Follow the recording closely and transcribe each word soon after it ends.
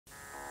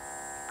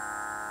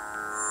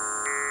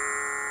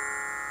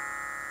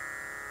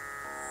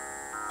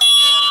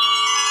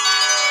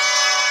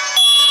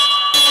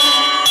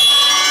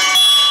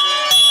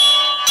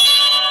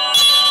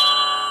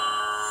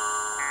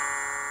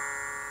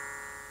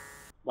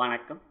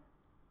வணக்கம்,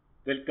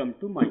 welcome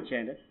to my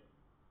channel.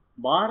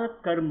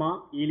 Bharat karma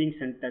healing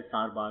centre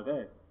சார்பாக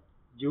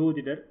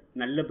ஜோதிடர்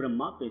நல்ல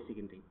பிரம்மா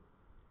பேசுகின்றேன்.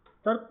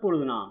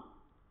 தற்பொழுது நாம்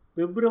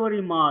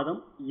பிப்ரவரி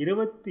மாதம்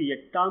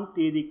 28ஆம்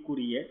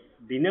தேதிக்குரிய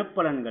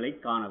தினப்பலன்களை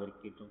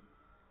காணவிருக்கின்றோம்.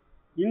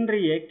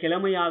 இன்றைய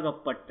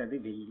கிழமையாகப்பட்டது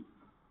வெள்ளி.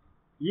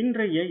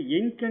 இன்றைய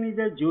எண்கணித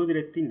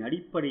ஜோதிடத்தின்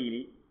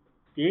அடிப்படையிலே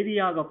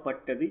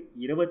தேதியாகப்பட்டது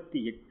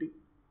 28.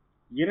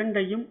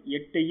 2ஐயும்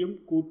 8ஐயும்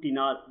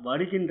கூட்டினால்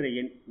வருகின்ற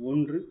எண்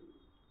 1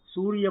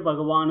 சூரிய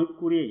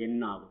பகவானுக்குரிய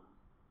எண்ணாகும்.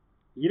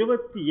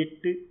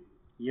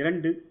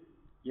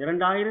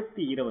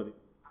 28/2/2020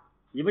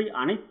 இவை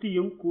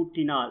அனைத்தையும்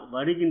கூட்டினால்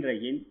வருகின்ற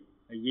எண்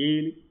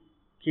 7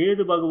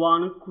 கேது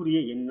பகவானுக்குரிய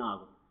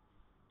எண்ணாகும்.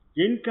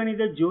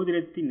 எண்கணித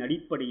ஜோதிடத்தின்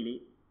அடிப்படையிலே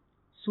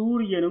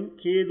சூரியனும்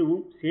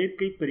கேதுவும்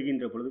சேர்க்கை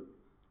பெறுகின்ற பொழுது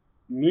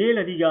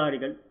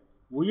மேலதிகாரிகள்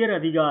உயர்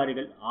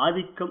அதிகாரிகள்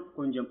ஆதிக்கம்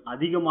கொஞ்சம்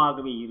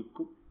அதிகமாகவே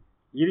இருக்கும்.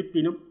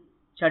 இருப்பினும்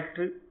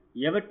சற்று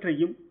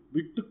எவற்றையும்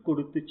விட்டு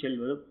கொடுத்து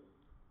செல்வதும்,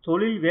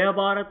 தொழில்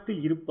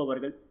வியாபாரத்தில்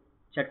இருப்பவர்கள்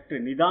சற்று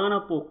நிதான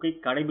போக்கை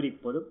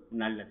கடைபிடிப்பதும்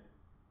நல்லது.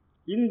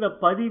 இந்த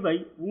பதிவை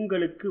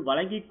உங்களுக்கு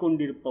வழங்கிக்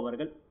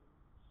கொண்டிருப்பவர்கள்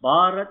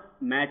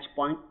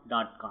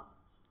bharatmatchpoint.com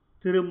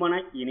திருமண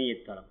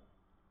இணையதளம்.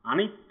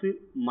 அனைத்து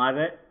மத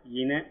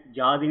இன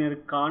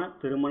ஜாதியினருக்கான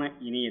திருமண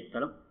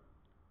இணையதளம்.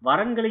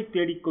 வரன்களை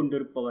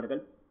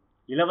தேடிக்கொண்டிருப்பவர்கள்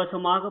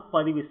இலவசமாக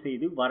பதிவு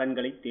செய்து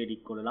வரன்களை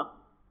தேடிக்கொள்ளலாம்.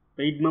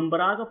 பெய்ட்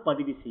மெம்பராக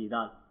பதிவு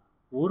செய்தால்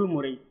ஒரு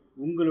முறை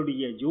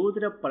உங்களுடைய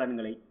ஜோதிட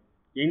பலன்களை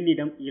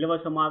என்னிடம்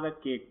இலவசமாக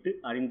கேட்டு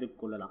அறிந்து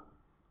கொள்ளலாம்.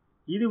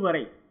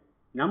 இதுவரை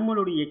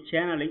நம்மளுடைய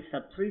சேனலை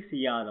சப்ஸ்கிரைப்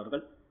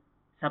செய்யாதவர்கள்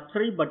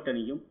சப்ஸ்கிரைப்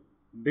பட்டனையும்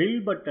பெல்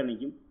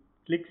பட்டனையும்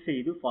கிளிக்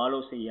செய்து ஃபாலோ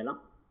செய்யலாம்.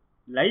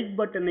 லைக்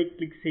பட்டனை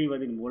கிளிக்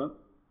செய்வதன் மூலம்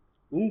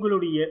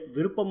உங்களுடைய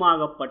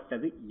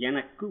விருப்பமாகப்பட்டது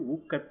எனக்கு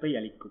ஊக்கத்தை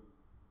அளிக்கும்.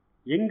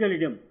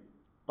 எங்களிடம்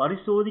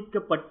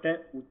பரிசோதிக்கப்பட்ட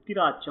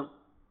உத்திராட்சம்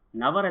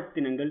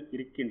நவரத்தினங்கள்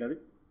இருக்கின்றது.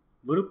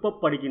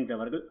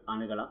 விருப்பப்படுகின்றவர்கள்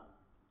அணுகலாம்.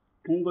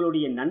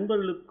 உங்களுடைய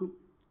நண்பர்களுக்கும்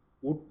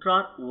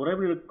உற்றார்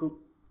உறவினருக்கும்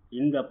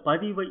இந்த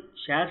பதிவை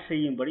ஷேர்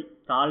செய்யும்படி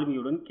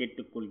தாழ்மையுடன்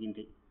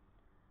கேட்டுக்கொள்கின்றேன்.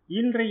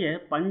 இன்றைய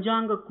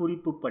பஞ்சாங்க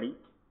குறிப்புப்படி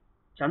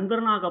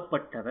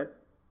சந்திரனாகப்பட்டவர்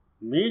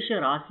மேஷ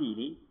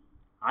ராசியிலே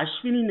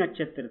அஸ்வினி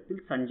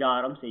நட்சத்திரத்தில்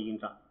சஞ்சாரம்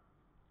செய்கின்றார்.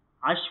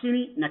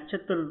 அஸ்வினி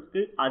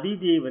நட்சத்திரத்திற்கு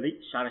அதிதேவதை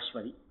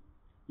சரஸ்வதி.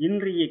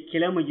 இன்றைய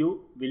கிழமையோ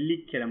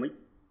வெள்ளிக்கிழமை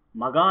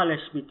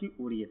மகாலட்சுமிக்கு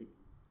உரியது.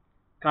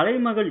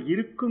 கலைமகள்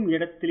இருக்கும்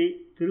இடத்திலே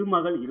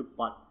திருமகள்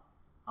இருப்பாள்.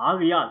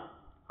 ஆகையால்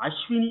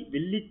அஸ்வினி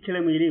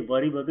வெள்ளிக்கிழமையிலே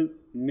வருவது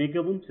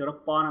மிகவும்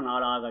சிறப்பான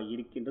நாளாக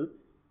இருக்கின்றது.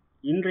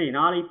 இன்றைய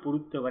நாளை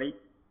பொறுத்தவரை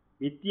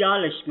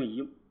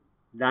வித்யாலட்சுமியும்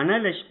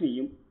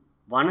தனலட்சுமியும்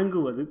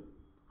வணங்குவது,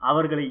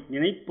 அவர்களை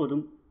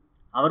நினைப்பதும்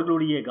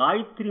அவர்களுடைய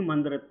காயத்ரி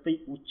மந்திரத்தை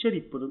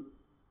உச்சரிப்பதும்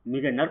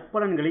மிக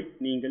நற்பலன்களை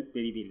நீங்கள்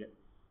பெறுவீர்கள்.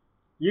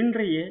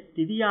 இன்றைய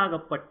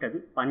திதியாகப்பட்டது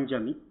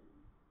பஞ்சமி.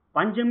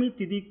 பஞ்சமி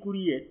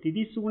திதிக்குரிய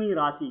திதிசூனி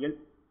ராசிகள்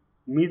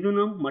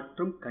மிதுனம்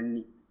மற்றும்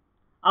கன்னி.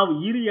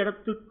 இரு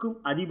இடத்துக்கும்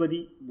அதிபதி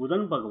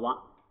புதன் பகவான்.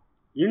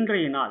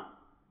 இன்றைய நாள்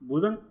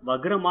புதன்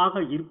வக்ரமாக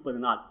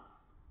இருப்பதனால்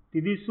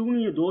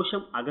திதிசூனிய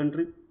தோஷம்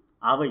அகன்று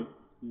அவை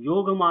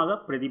யோகமாக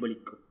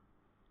பிரதிபலிக்கும்.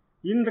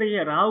 இன்றைய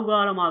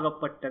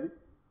ராகுகாலமாகப்பட்டது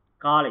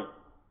காலை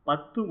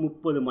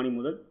 10:30 மணி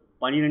முதல்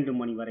 12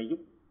 மணி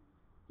வரையும்.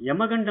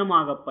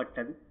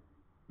 யமகண்டமாகப்பட்டது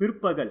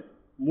பிற்பகல்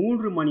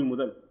 3 மணி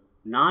முதல்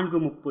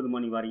 4:30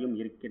 மணி வரையும்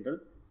இருக்கின்றது.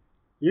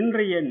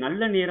 இன்றைய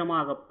நல்ல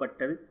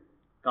நேரமாகப்பட்டது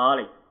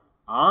காலை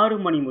 6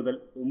 மணி முதல்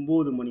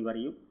 9 மணி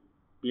வரையும்,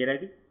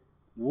 பிறகு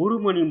 1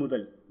 மணி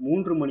முதல்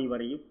 3 மணி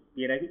வரையும்,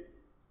 பிறகு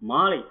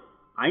மாலை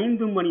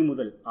 5 மணி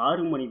முதல்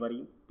 6 மணி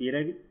வரையும்,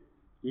 பிறகு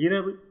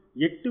இரவு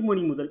 8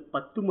 மணி முதல்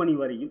 10 மணி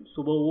வரையும்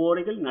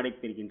சுபவோரைகள்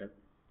நடைபெறுகின்றது.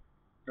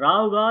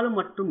 ராகுகாலம்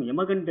மற்றும்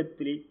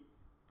யமகண்டத்திலே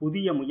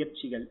புதிய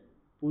முயற்சிகள்,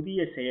 புதிய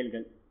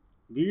செயல்கள்,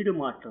 வீடு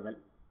மாற்றுதல்,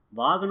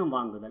 வாகனம்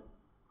வாங்குதல்,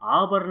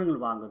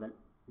 ஆபரணங்கள் வாங்குதல்,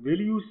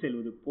 வெளியூர்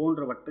செல்வது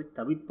போன்றவற்றை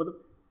தவிர்ப்பதும்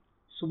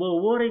சுப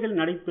ஓரைகள்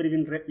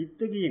நடைபெறுகின்ற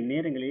இத்தகைய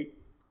நேரங்களில்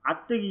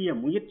அத்தகைய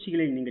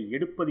முயற்சிகளை நீங்கள்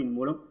எடுப்பதன்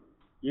மூலம்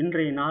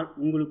இன்றைய நாள்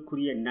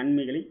உங்களுக்குரிய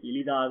நன்மைகளை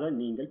எளிதாக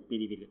நீங்கள்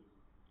பெறுவீர்கள்.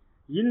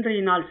 இன்றைய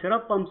நாள்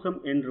சிறப்பம்சம்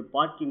என்று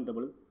பார்க்கின்ற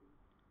பொழுது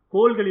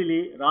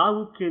கோள்களிலே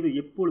ராகு கேது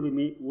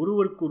எப்பொழுதுமே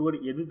ஒருவருக்கொருவர்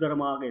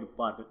எதிர்தரமாக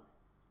இருப்பார்கள்.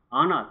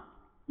 ஆனால்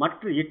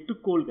மற்ற 8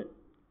 கோள்கள்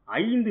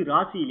 5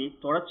 ராசியிலே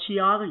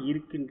தொடர்ச்சியாக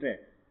இருக்கின்ற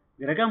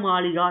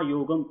கிரகமாளிகா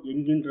யோகம்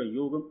என்கின்ற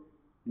யோகம்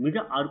மிக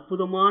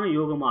அற்புதமான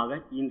யோகமாக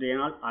இன்றைய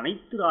நாள்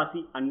அனைத்து ராசி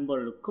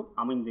அன்பர்களுக்கும்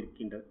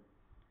அமைந்திருக்கின்றது.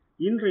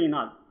 இன்றைய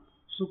நாள்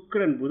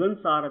சுக்கிரன் புதன்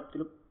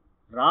சாரத்திலும்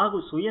ராகு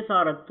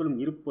சுயசாரத்திலும்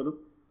இருப்பதும்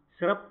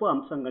சிறப்பு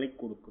அம்சங்களை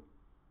கொடுக்கும்.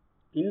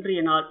 இன்றைய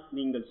நாள்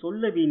நீங்கள்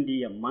சொல்ல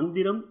வேண்டிய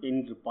மந்திரம்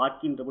என்று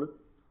பார்க்கின்ற பொழுது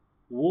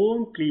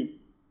ஓம் க்ளீம்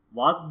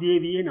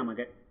வாக்தேவியே நமக,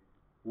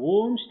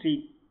 ஓம் ஸ்ரீ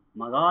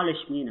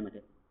மகாலட்சுமியே நமக,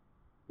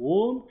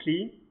 ஓம்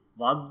க்ளீம்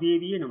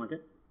வாக்தேவியே நமக,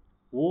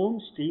 ஓம்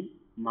ஸ்ரீ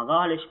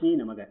மகாலட்சுமி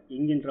நமக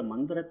என்கின்ற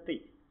மந்திரத்தை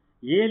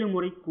 7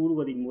 முறை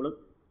கூறுவதன் மூலம்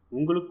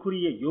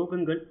உங்களுக்குரிய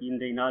யோகங்கள்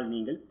இன்றைய நாள்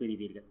நீங்கள்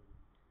பெறுவீர்கள்.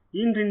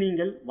 இன்று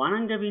நீங்கள்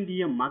வணங்க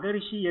வேண்டிய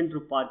மகரிஷி என்று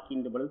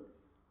பார்க்கின்ற பொழுது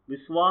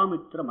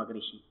விஸ்வாமித்ர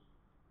மகரிஷி.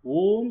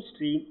 ஓம்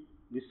ஸ்ரீம்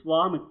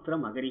விஸ்வாமித்ர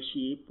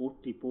மகரிஷியை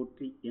போற்றி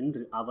போற்றி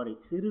என்று அவரை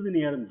சிறிது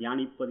நேரம்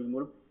தியானிப்பதன்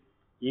மூலம்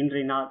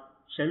இன்றைய நாள்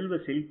செல்வ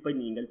செழிப்பை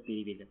நீங்கள்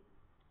பெறுவீர்கள்.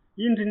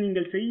 இன்று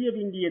நீங்கள் செய்ய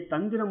வேண்டிய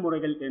தந்திர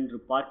முறைகள் என்று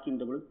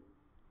பார்க்கின்ற பொழுது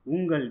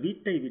உங்கள்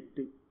வீட்டை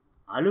விட்டு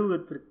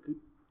அலுவலகத்திற்கு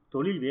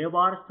தொழில்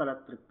வியாபார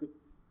ஸ்தலத்திற்கு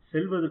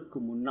செல்வதற்கு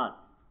முன்னால்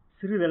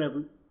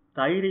சிறிதளவு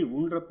தயிரை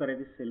உன்ற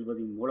பிறகு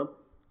செல்வதன் மூலம்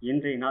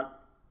இன்றைய நாள்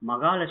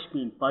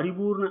மகாலட்சுமியின்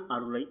பரிபூர்ண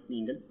அருளை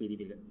நீங்கள்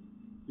பெறுவீர்கள்.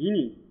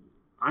 இனி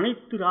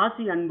அனைத்து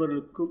ராசி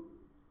அன்பர்களுக்கும்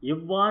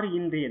எவ்வாறு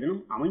இன்றைய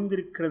தினம்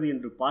அமைந்திருக்கிறது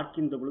என்று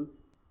பார்க்கின்ற பொழுது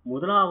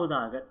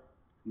முதலாவதாக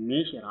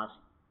மேஷ ராசி.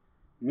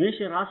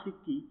 மேஷ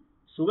ராசிக்கு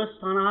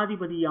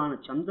சுகஸ்தானாதிபதியான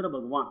சந்திர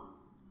பகவான்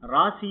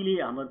ராசியிலே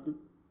அமர்ந்து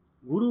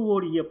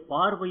குருவோடைய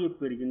பார்வையை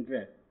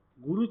பெறுகின்ற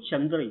குரு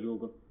சந்திர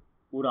யோகம்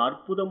ஒரு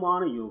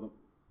அற்புதமான யோகம்.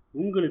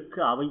 உங்களுக்கு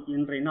அவை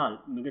இன்றைய நாள்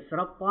மிக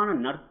சிறப்பான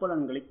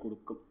நற்பலன்களை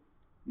கொடுக்கும்.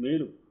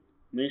 மேலும்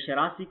மேஷ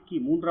ராசிக்கு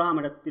 3ஆம்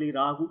இடத்திலே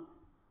ராகு,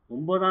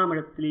 9ஆம்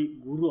இடத்திலே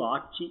குரு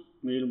ஆட்சி,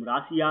 மேலும்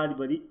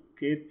ராசியாதிபதி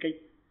சேர்க்கை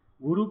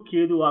குரு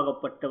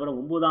கேதுவாகப்பட்டவர்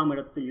 9ஆம்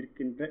இடத்தில்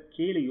இருக்கின்ற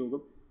கேல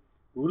யோகம்,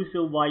 குரு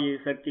செவ்வாயை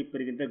சேர்க்கை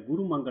பெறுகின்ற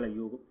குருமங்கள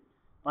யோகம்,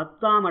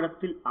 10ஆம்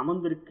இடத்தில்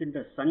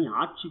அமர்ந்திருக்கின்ற சனி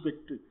ஆட்சி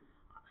பெற்று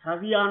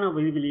சரியான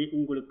வழியிலே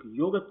உங்களுக்கு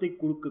யோகத்தை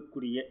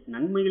கொடுக்கக்கூடிய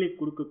நன்மைகளை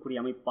கொடுக்கக்கூடிய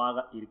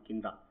அமைப்பாக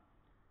இருக்கின்றார்.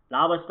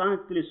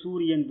 லாபஸ்தானத்திலே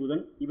சூரியன்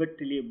புதன்,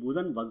 இவற்றிலே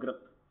புதன் வக்ரம்.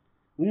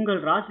 உங்கள்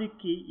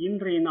ராசிக்கு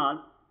இன்றைய நாள்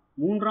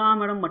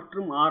 3ஆம் இடம்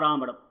மற்றும்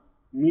 6ஆம் இடம்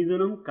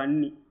மிதுனம்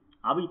கன்னி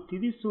அவை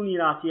திதிசூனி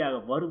ராசியாக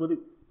வருவது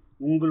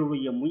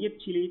உங்களுடைய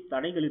முயற்சியிலே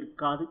தடைகள்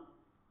இருக்காது,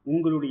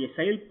 உங்களுடைய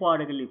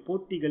செயல்பாடுகளில்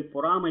போட்டிகள்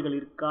பொறாமைகள்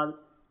இருக்காது.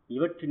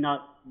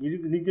 இவற்றினால்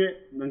மிக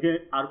மிக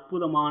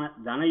அற்புதமான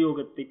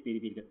தனயோகத்தை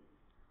பெறுவீர்கள்.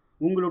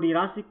 உங்களுடைய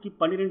ராசிக்கு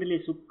 12லே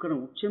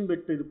சுக்கிரன் உச்சம்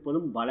பெற்று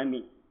இருப்பதும்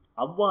பலமே.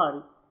 அவ்வாறு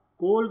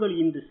கோள்கள்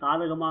இன்று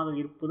சாதகமாக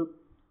இருப்பதும்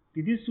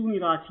திதிசூனி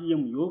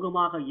ராசியும்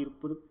யோகமாக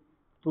இருப்பதும்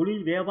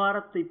தொழில்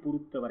வியாபாரத்தை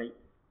பொறுத்தவரை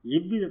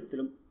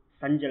எவ்விதத்திலும்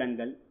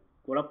சஞ்சலங்கள்,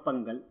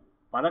 குழப்பங்கள்,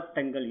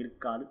 பதட்டங்கள்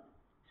இருக்காது.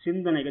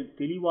 சிந்தனைகள்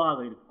தெளிவாக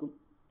இருக்கும்,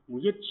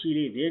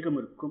 முயற்சியிலே வேகம்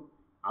இருக்கும்,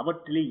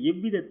 அவற்றிலே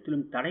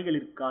எவ்விதத்திலும் தடைகள்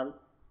இருக்காது.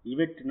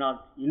 இவற்றினால்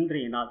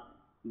இன்றைய நாள்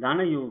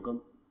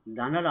தனயோகம்,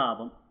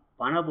 தனலாபம்,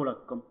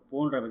 பணப்புழக்கம்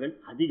போன்றவைகள்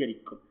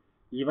அதிகரிக்கும்.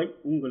 இவை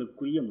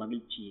உங்களுக்குரிய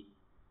மகிழ்ச்சியே.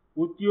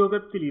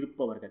 உத்தியோகத்தில்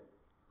இருப்பவர்கள்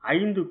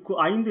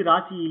 5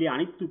 ராசியிலே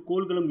அனைத்து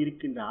கோள்களும்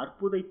இருக்கின்ற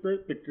அற்புதத்தை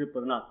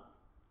பெற்றிருப்பதனால்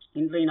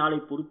இன்றைய நாளை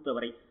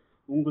பொறுத்தவரை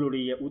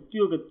உங்களுடைய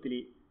உத்தியோகத்திலே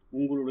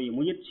உங்களுடைய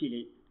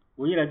முயற்சியிலே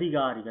உயர்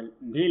அதிகாரிகள்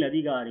மேல்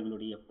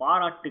அதிகாரிகளுடைய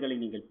பாராட்டுகளை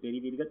நீங்கள்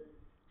பெறுவீர்கள்.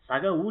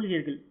 சக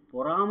ஊழியர்கள்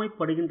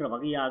பொறாமைப்படுகின்ற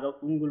வகையாக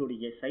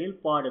உங்களுடைய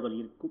செயல்பாடுகள்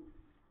இருக்கும்.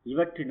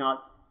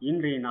 இவற்றினால்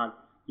இன்றைய நாள்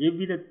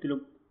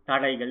எவ்விதத்திலும்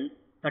தடைகள்,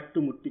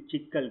 தட்டுமுட்டு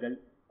சிக்கல்கள்,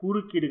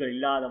 குறுக்கீடுகள்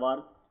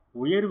இல்லாதவாறு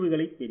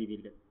உயர்வுகளை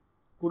பெறுவீர்கள்.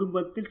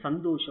 குடும்பத்தில்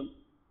சந்தோஷம்,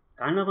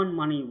 கணவன்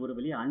மனைவி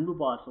உறவிலே அன்பு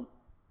பாசம்,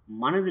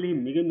 மனதிலே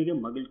மிக மிக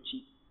மகிழ்ச்சி,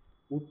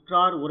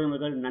 உற்றார்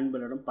உறவுகள்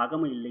நண்பர்களிடம்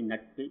பகமை இல்லை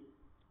நட்பு,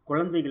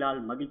 குழந்தைகளால்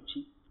மகிழ்ச்சி.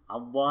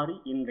 அவ்வாறு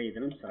இன்றைய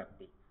தினம்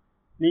சிறப்பே.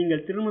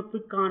 நீங்கள்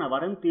திருமணத்துக்கான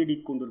வரம்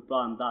தேடிக்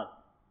கொண்டிருந்தால்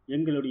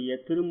எங்களுடைய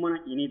திருமண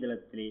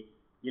இணையதளத்திலே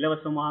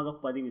இலவசமாக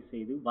பதிவு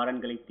செய்து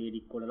வரன்களை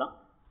தேடிக்கொள்ளலாம்.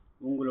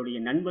 உங்களுடைய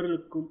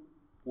நண்பர்களுக்கும்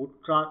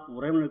உற்றார்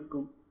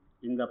உறவினருக்கும்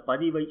இந்த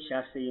பதிவை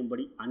ஷேர்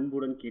செய்யும்படி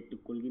அன்புடன்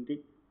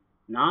கேட்டுக்கொள்கின்றேன்.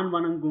 நான்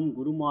வணங்கும்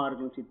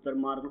குருமார்களும்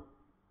சித்தர்மார்களும்,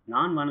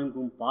 நான்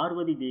வணங்கும்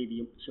பார்வதி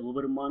தேவியும்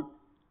சிவபெருமான்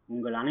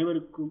உங்கள்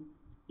அனைவருக்கும்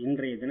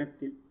இன்றைய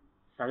தினத்தில்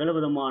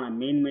சகலவிதமான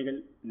மேன்மைகள்,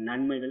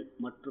 நன்மைகள்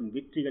மற்றும்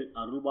வெற்றிகள்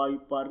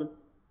அருள்பாவிப்பார்கள்.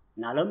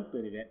 நலம்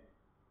பெறுக,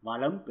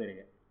 வளம் பெறுக.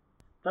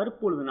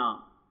 தற்பொழுது நாம்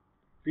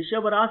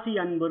ரிஷபராசி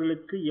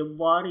அன்பர்களுக்கு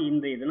எவ்வாறு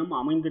இன்றைய தினம்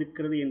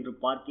அமைந்திருக்கிறது என்று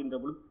பார்க்கின்ற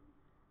பொழுது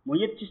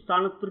முயற்சி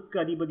ஸ்தானத்திற்கு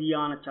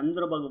அதிபதியான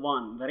சந்திர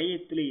பகவான்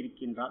விரயத்திலே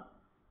இருக்கின்றார்.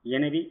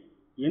 எனவே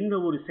எந்த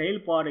ஒரு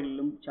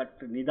செயல்பாடுகளிலும்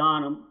சற்று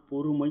நிதானம்,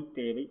 பொறுமை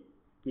தேவை.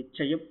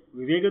 நிச்சயம்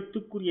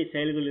விவேகத்துக்குரிய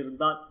செயல்கள்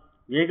இருந்தால்,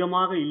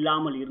 வேகமாக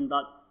இல்லாமல்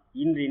இருந்தால்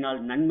இன்றைய நாள்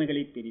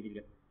நன்மைகளை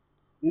பெறுவீர்கள்.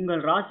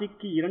 உங்கள்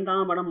ராசிக்கு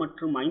 2ஆம் இடம்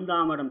மற்றும்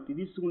 5ஆம் இடம்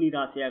திதிசூனி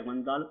ராசியாக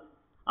வந்தால்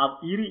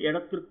இரு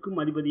இடத்திற்கும்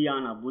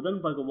அதிபதியான புதன்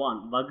பகவான்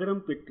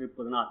வக்ரம்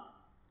பெற்றிருப்பதனால்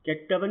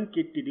கெட்டவன்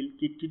கெட்டிடில்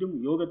கிட்டிடும்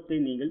யோகத்தை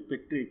நீங்கள்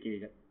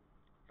பெற்றிருக்கிறீர்கள்.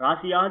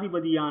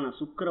 ராசியாதிபதியான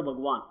சுக்கிர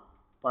பகவான்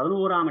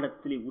 11ஆம்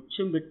இடத்திலே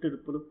உச்சம்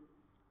பெற்றிருப்பதும்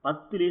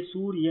 10லே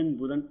சூரியன்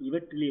புதன்,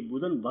 இவற்றிலே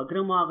புதன்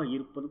வக்ரமாக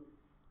இருப்பதும்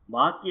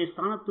பாக்கிய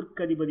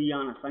ஸ்தானத்திற்கு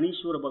அதிபதியான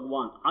சனீஸ்வர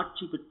பகவான்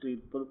ஆட்சி பெற்று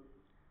இருப்பதும்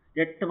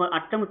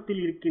அட்டமத்தில்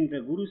இருக்கின்ற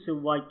குரு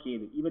செவ்வாய்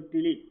கேது,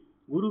 இவற்றிலே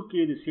குரு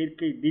கேது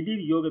சேர்க்கை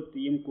திடீர்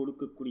யோகத்தையும்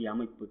கொடுக்கக்கூடிய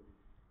அமைப்பு.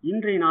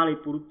 இன்றைய நாளை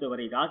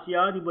பொறுத்தவரை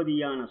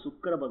ராசியாதிபதியான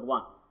சுக்கிர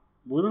பகவான்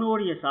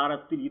புதனுடைய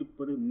சாரத்தில்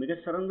இருப்பது மிக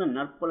சிறந்த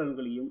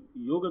நற்பலன்களையும்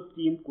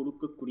யோகத்தையும்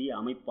கொடுக்கக்கூடிய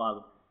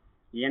அமைப்பாகும்.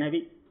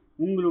 எனவே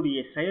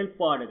உங்களுடைய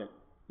செயல்பாடுகள்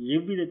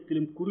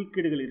எவ்விதத்திலும்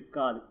குறுக்கீடுகள்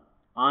இருக்காது.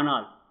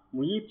 ஆனால்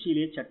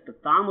முயற்சியிலே சற்று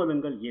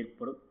தாமதங்கள்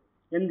ஏற்படும்.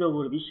 எந்த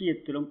ஒரு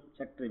விஷயத்திலும்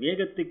சற்று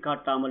வேகத்தை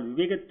காட்டாமல்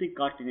விவேகத்தை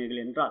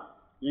காட்டினீர்கள் என்றால்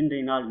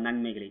இன்றைய நாள்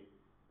நன்மைகளே.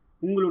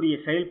 உங்களுடைய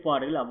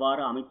செயல்பாடுகள்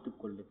அவ்வாறு அமைத்துக்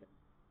கொள்ளுங்கள்.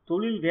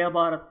 தொழில்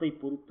வியாபாரத்தை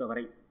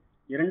பொறுத்தவரை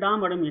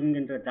 2ஆம் இடம்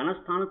என்கின்ற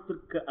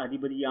தனஸ்தானத்திற்கு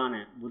அதிபதியான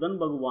புதன்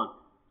பகவான்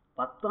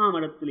 10ஆம்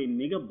இடத்திலே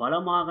மிக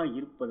பலமாக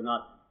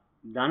இருப்பதனால்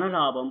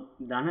தனலாபம்,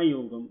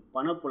 தனயோகம்,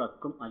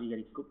 பணப்புழக்கம்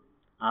அதிகரிக்கும்.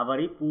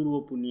 அவரே பூர்வ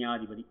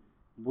புண்ணியாதிபதி.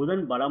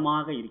 புதன்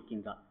பலமாக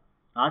இருக்கின்றார்.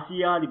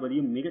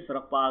 ராசியாதிபதியும் மிக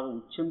சிறப்பாக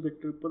உச்சம்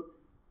பெற்றிருப்பது,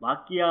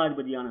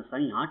 பாக்கியாதிபதியான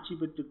சனி ஆட்சி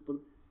பெற்றிருப்பது,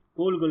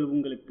 கோள்கள்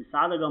உங்களுக்கு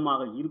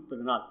சாதகமாக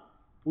இருப்பதனால்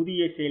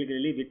புதிய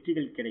செயல்களிலே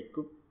வெற்றிகள்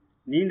கிடைக்கும்.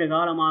 நீண்ட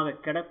காலமாக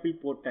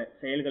கிடப்பில் போட்ட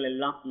செயல்கள்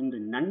எல்லாம் இன்று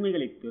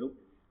நன்மைகளை பெறும்.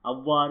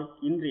 அவ்வாறு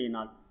இன்றைய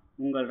நாள்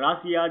உங்கள்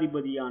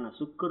ராசியாதிபதியான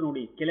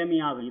சுக்கிரனுடைய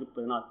கிழமையாக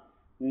இருப்பதனால்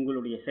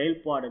உங்களுடைய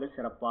செயல்பாடுகள்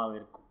சிறப்பாக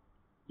இருக்கும்.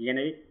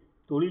 எனவே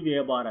தொழில்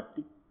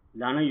வியாபாரத்தில்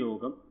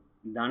தனயோகம்,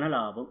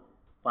 தனலாபம்,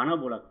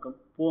 பணப்புழக்கம்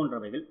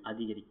போன்றவைகள்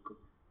அதிகரிக்கும்.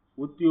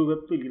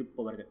 உத்தியோகத்தில்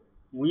இருப்பவர்கள்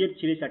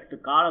முயற்சியிலே சற்று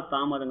கால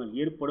தாமதங்கள்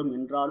ஏற்படும்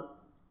என்றாலும்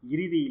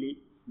இறுதியிலே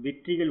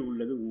வெற்றிகள்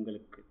உள்ளது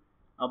உங்களுக்கு.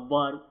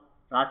 அவ்வாறு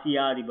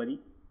ராசியாதிபதி,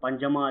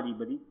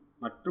 பஞ்சமாதிபதி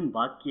மற்றும்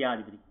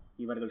பாக்கியாதிபதி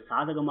இவர்கள்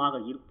சாதகமாக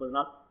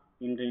இருப்பதனால்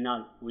இன்றைய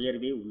நாள்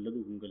உயர்வே உள்ளது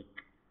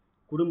உங்களுக்கு.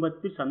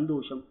 குடும்பத்தில்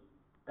சந்தோஷம்,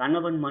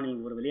 கணவன் மனைவி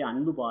உறவிலே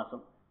அன்பு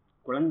பாசம்,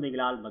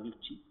 குழந்தைகளால்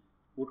மகிழ்ச்சி,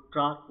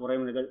 உற்றார்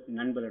உறவினர்கள்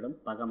நண்பர்களிடம்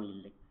பகமை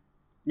இல்லை.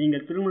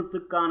 நீங்கள்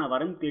திருமணத்துக்கான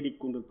வரம்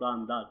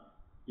தேடிக்கொண்டிருந்தால்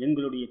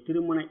எங்களுடைய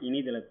திருமண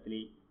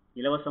இணையதளத்திலே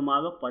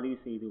இலவசமாக பதிவு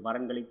செய்து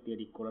வரங்களை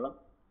தேடிக்கொள்ளலாம்.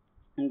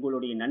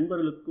 உங்களுடைய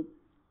நண்பர்களுக்கும்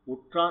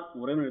உற்றார்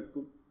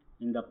உறவினருக்கும்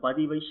இந்த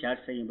பதிவை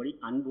ஷேர் செய்யும்படி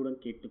அன்புடன்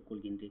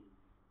கேட்டுக்கொள்கின்றேன்.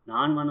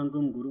 நான்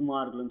வணங்கும்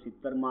குருமார்களும்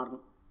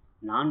சித்தர்மார்களும்,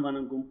 நான்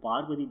வணங்கும்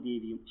பார்வதி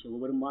தேவியும்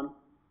சிவபெருமானும்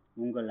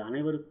உங்கள்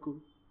அனைவருக்கும்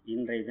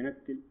இன்றைய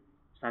தினத்தில்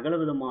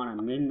சகலவிதமான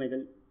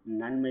மேன்மைகள்,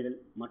 நன்மைகள்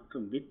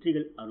மற்றும்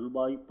வெற்றிகள்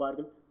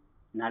அருள்பாவிப்பார்கள்.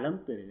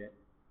 நலம் பெறுக,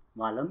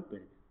 வளம்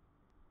பெறுக.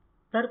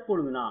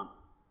 தற்பொழுது நாம்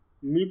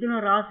மிதுன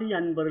ராசி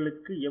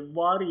அன்பர்களுக்கு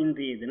எவ்வாறு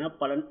இன்றைய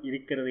தினப்பலன்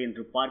இருக்கிறது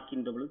என்று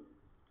பார்க்கின்ற பொழுது,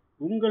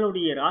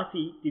 உங்களுடைய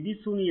ராசி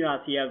திதிசூனி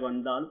ராசியாக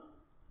வந்தால்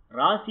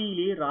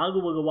ராசியிலே ராகு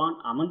பகவான்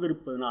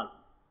அமர்ந்திருப்பதனால்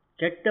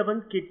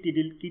கெட்டவன்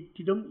கெட்டிடில்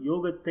கிட்டிடும்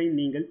யோகத்தை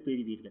நீங்கள்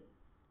பெறுவீர்கள்.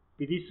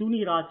 திதிசூனி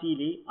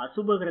ராசியிலே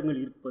அசுபகிரகங்கள்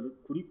இருப்பது,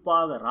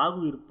 குறிப்பாக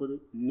ராகு இருப்பது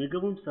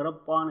மிகவும்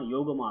சிறப்பான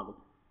யோகமாகும்.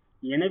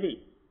 எனவே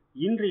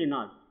இன்றைய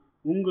நாள்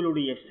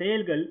உங்களுடைய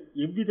செயல்கள்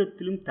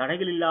எவ்விதத்திலும்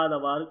தடைகள்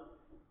இல்லாதவாறு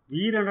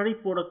வீரநடை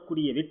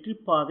போடக்கூடிய வெற்றி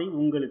பாதை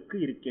உங்களுக்கு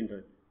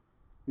இருக்கின்றது.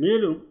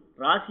 மேலும்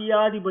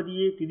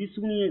ராசியாதிபதியே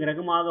திதிசூனிய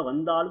கிரகமாக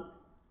வந்தாலும்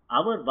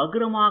அவர்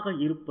வக்ரமாக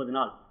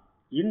இருப்பதனால்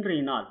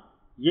இன்றைய நாள்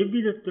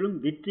எவ்விதத்திலும்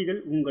வெற்றிகள்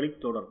உங்களை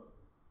தொடரும்.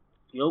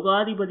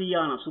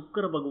 யோகாதிபதியான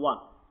சுக்கிர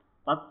பகவான்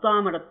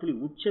 10ஆம் இடத்தில்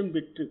உச்சம்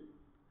பெற்று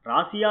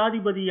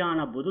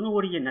ராசியாதிபதியான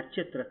புதனுடைய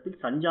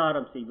நட்சத்திரத்தில்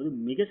சஞ்சாரம் செய்வது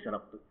மிக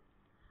சிறப்பு.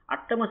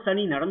 அட்டம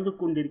சனி நடந்து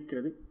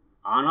கொண்டிருக்கிறது.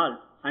 ஆனால்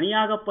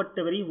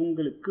சனியாகப்பட்டவரை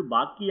உங்களுக்கு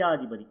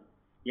பாக்கியாதிபதி,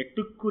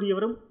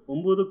 8க்குரியவரும்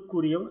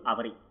 9க்குரியவரும்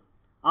அவரை.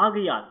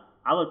 ஆகையால்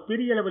அவர்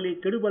பெரிய அளவிலே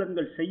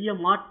கெடுபலன்கள் செய்ய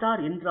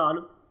மாட்டார்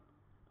என்றாலும்,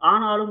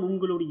 ஆனாலும்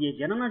உங்களுடைய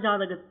ஜனன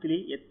ஜாதகத்திலே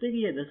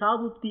எத்தகைய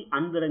தசாபுத்தி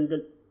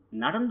அந்தரங்கள்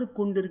நடந்து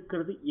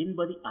கொண்டிருக்கிறது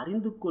என்பதை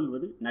அறிந்து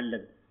கொள்வது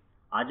நல்லது.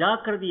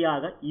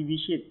 அஜாக்கிரதையாக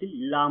இவ்விஷயத்தில்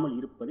இல்லாமல்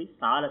இருப்பதை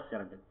சால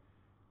சிறந்தது.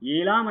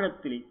 7ஆம்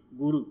இடத்திலே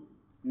குரு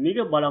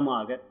மிக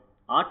பலமாக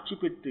ஆட்சி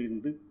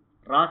பெற்றிருந்து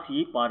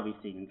ராசியை பார்வை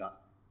செய்கின்றார்.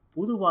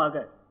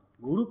 பொதுவாக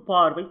குரு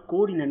பார்வை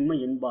கோடி நன்மை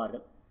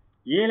என்பார்கள்.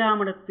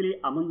 7ஆம் இடத்திலே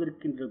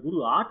அமர்ந்திருக்கின்ற குரு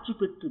ஆட்சி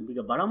பெற்று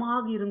மிக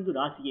பலமாக இருந்து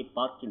ராசியை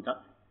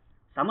பார்க்கின்றார்.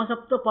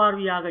 சமசப்த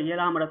பார்வையாக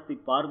 7ஆம் இடத்தை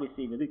பார்வை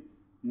செய்வது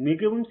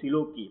மிகவும்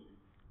சிலோக்கியம்.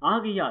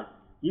 ஆகையால்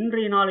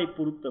இன்றைய நாளை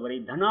பொறுத்தவரை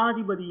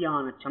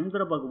தனாதிபதியான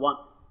சந்திர பகவான்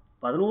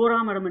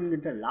 11ஆம் இடம்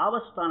என்கின்ற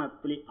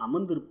லாபஸ்தானத்திலே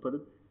அமர்ந்திருப்பது,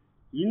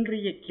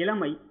 இன்றைய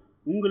கிழமை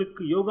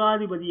உங்களுக்கு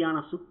யோகாதிபதியான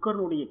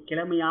சுக்கிரனுடைய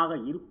கிழமையாக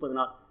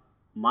இருப்பதனால்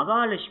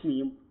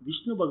மகாலட்சுமியும்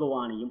விஷ்ணு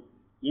பகவானையும்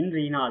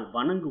இன்றைய நாள்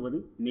வணங்குவது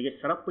மிக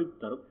சிறப்பை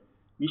தரும்.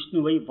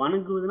 விஷ்ணுவை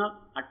வணங்குவதனால்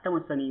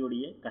அட்டம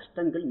சனியுடைய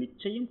கஷ்டங்கள்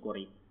நிச்சயம்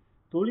குறையும்.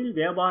 தொழில்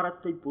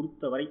வியாபாரத்தை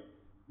பொறுத்தவரை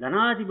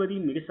தனாதிபதி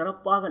மிக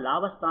சிறப்பாக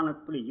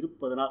லாபஸ்தானத்தில்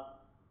இருப்பதனால்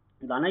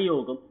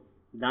தனயோகம்,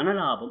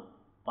 தனலாபம்,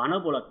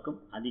 பணப்புழக்கம்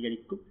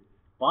அதிகரிக்கும்.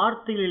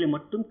 வார்த்தைகளில்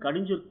மட்டும்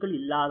கடுஞ்சொற்கள்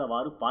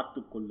இல்லாதவாறு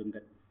பார்த்து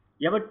கொள்ளுங்கள்.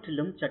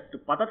 எவற்றிலும் சற்று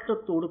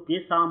பதற்றத்தோடு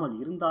பேசாமல்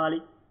இருந்தாலே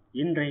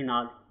இன்றைய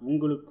நாள்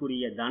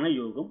உங்களுக்குரிய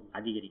தனயோகம்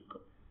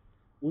அதிகரிக்கும்.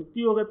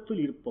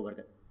 உத்தியோகத்தில்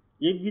இருப்பவர்கள்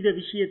எவ்வித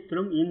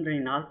விஷயத்திலும் இன்றைய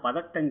நாள்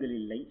பதட்டங்கள்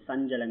இல்லை,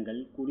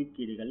 சஞ்சலங்கள்,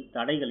 குறுக்கீடுகள்,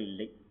 தடைகள்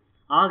இல்லை.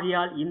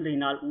 ஆகையால் இன்றைய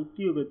நாள்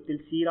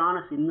உத்தியோகத்தில் சீரான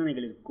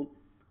சிந்தனைகள் இருக்கும்,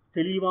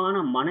 தெளிவான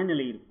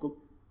மனநிலை இருக்கும்,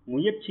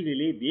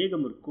 முயற்சிகளிலே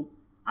வேகம் இருக்கும்.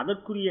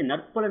 அதற்குரிய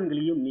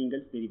நற்பலன்களையும்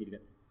நீங்கள்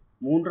பெறுவீர்கள்.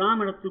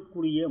 3ஆம்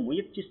இடத்துக்குரிய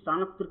முயற்சி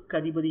ஸ்தானத்திற்கு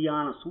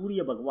அதிபதியான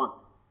சூரிய பகவான்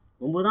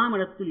 9ஆம்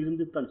இடத்தில்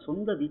இருந்து தன்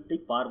சொந்த வீட்டை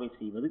பார்வை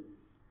செய்வது,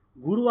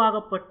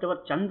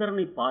 குருவாகப்பட்டவர்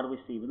சந்திரனை பார்வை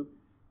செய்வது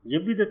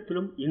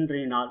எவ்விதத்திலும்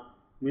இன்றைய நாள்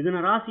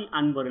மிதுனராசி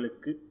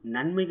அன்பர்களுக்கு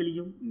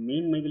நன்மைகளையும்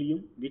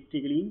மேன்மைகளையும்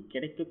வெற்றிகளையும்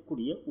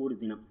கிடைக்கக்கூடிய ஒரு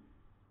தினம்.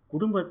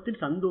 குடும்பத்தில்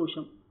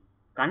சந்தோஷம்,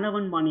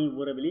 கணவன் மனைவி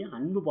உறவிலே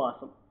அன்பு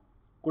பாசம்,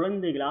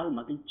 குழந்தைகளால்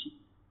மகிழ்ச்சி,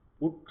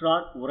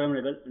 உற்றார்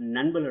உறவினர்கள்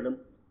நண்பர்களிடம்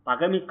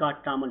பகைமை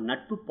காட்டாமல்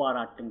நட்பு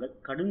பாராட்டுங்கள்,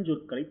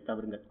 கடுஞ்சொற்களை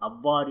தவிருங்கள்.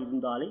 அவ்வாறு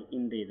இருந்தாலே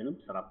இன்றைய தினம்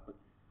சிறப்பு.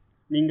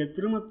 நீங்கள்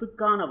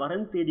திருமணத்துக்கான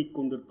வரன் தேடிக்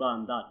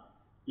கொண்டிருந்தால்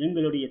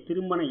எங்களுடைய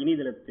திருமண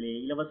இணையதளத்திலே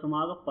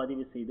இலவசமாக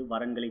பதிவு செய்து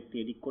வரன்களை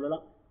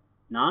தேடிக்கொள்ளலாம்.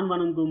 நான்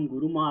வணங்கும்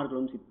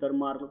குருமார்களும்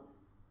சித்தர்மார்களும்,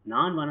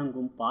 நான்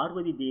வணங்கும்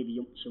பார்வதி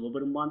தேவியும்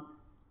சிவபெருமான்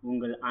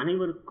உங்கள்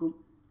அனைவருக்கும்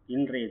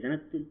இன்றைய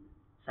தினத்தில்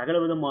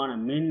சகலவிதமான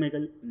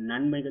மேன்மைகள்,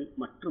 நன்மைகள்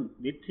மற்றும்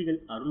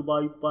வெற்றிகள்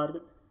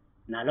அருள்பாவிப்பார்கள்.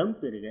 நலம்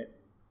பெறுக,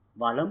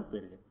 வளம்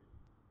பெறுக.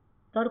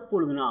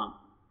 தற்பொழுது நாம்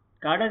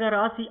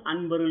கடகராசி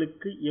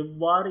அன்பர்களுக்கு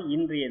எவ்வாறு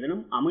இன்றைய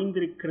தினம்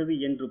அமைந்திருக்கிறது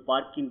என்று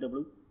பார்க்கின்ற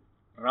பொழுது,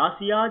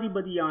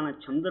 ராசியாதிபதியான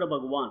சந்திர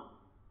பகவான்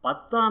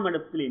 10ஆம்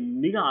இடத்திலே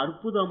மிக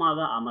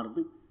அற்புதமாக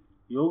அமர்ந்து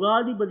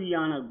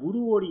யோகாதிபதியான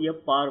குருவோடைய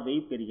பார்வை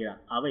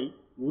பெறுகிறார். அவை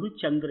குரு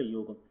சந்திர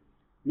யோகம்.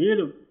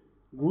 மேலும்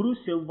குரு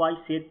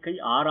செவ்வாய் சேர்க்கை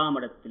 6ஆம்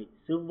இடத்திலே,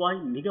 செவ்வாய்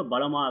மிக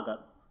பலமாக,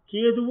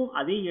 கேதுவும்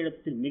அதே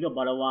இடத்தில் மிக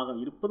பலமாக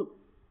இருப்பதும்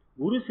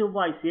குரு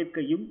செவ்வாய்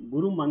சேர்க்கையும்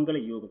குரு மங்கள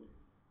யோகம்.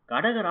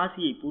 கடக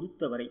ராசியை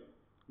பொறுத்தவரை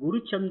குரு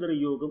சந்திர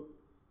யோகம்,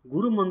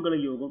 குரு மங்கள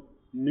யோகம்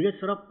மிக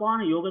சிறப்பான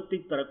யோகத்தை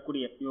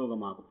தரக்கூடிய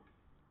யோகமாகும்.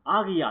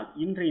 ஆகையால்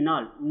இன்றைய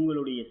நாள்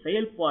உங்களுடைய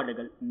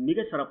செயல்பாடுகள்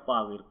மிக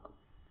சிறப்பாக இருக்கும்.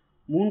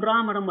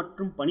 3ஆம் இடம்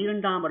மற்றும்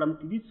 12ஆம் இடம்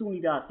திதிசூனி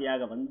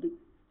ராசியாக வந்து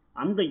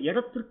அந்த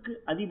இடத்திற்கு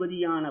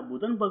அதிபதியான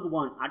புதன்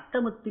பகவான்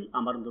அட்டமத்தில்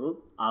அமர்ந்ததும்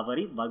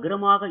அவரை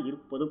வக்ரமாக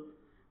இருப்பதும்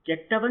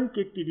கெட்டவன்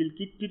கெட்டிடில்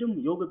கிட்டிடும்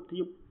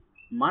யோகத்தையும்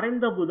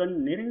மறைந்த புதன்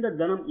நிறைந்த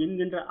தனம்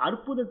என்கின்ற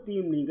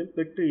அற்புதத்தையும் நீங்கள்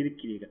பெற்று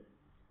இருக்கிறீர்கள்.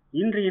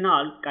 இன்றைய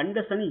நாள்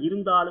கண்ட சனி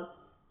இருந்தாலும்,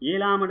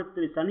 7ஆம்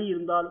இடத்தில் சனி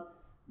இருந்தாலும்,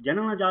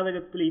 ஜனன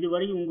ஜாதகத்தில்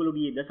இதுவரை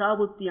உங்களுடைய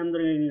தசாபுத்தி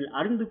அந்தரங்களில்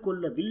அறிந்து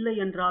கொள்ளவில்லை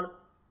என்றாலும்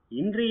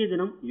இன்றைய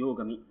தினம்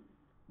யோகமே.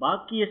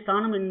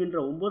 பாக்கியஸ்தானம் என்கின்ற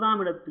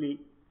 9ஆம் இடத்திலே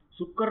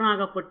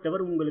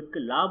சுக்கரனாகப்பட்டவர் உங்களுக்கு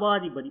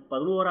லாபாதிபதி,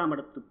 11ஆம்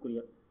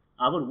இடத்துக்குரியவர்.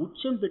 அவர்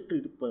உச்சம் பெற்று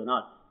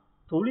இருப்பதனால்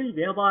தொழில்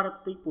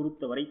வியாபாரத்தை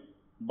பொறுத்தவரை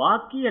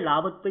பாக்கிய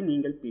லாபத்தை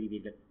நீங்கள்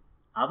பெறுவீர்கள்.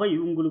 அவை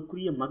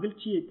உங்களுக்குரிய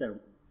மகிழ்ச்சியை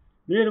தரும்.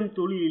 மேலும்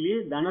தொழிலிலே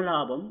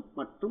தனலாபம்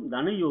மற்றும்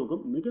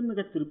தனயோகம் மிக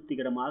மிக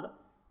திருப்திகரமாக,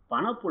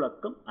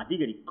 பணப்புழக்கம்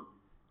அதிகரிக்கும்.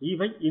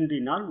 இவை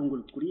இன்றைய நாள்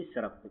உங்களுக்குரிய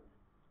சிறப்பு.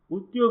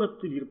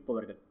 உத்தியோகத்தில்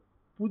இருப்பவர்கள்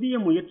புதிய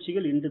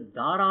முயற்சிகள் இன்று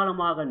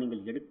தாராளமாக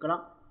நீங்கள்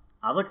எடுக்கலாம்.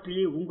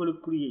 அவற்றிலே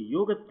உங்களுக்குரிய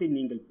யோகத்தை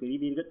நீங்கள்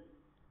பெறுவீர்கள்.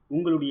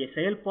 உங்களுடைய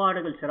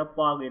செயல்பாடுகள்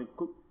சிறப்பாக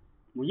இருக்கும்.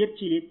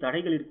 முயற்சியிலே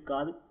தடைகள்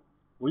இருக்காது.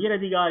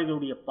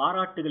 உயரதிகாரிகளுடைய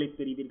பாராட்டுகளை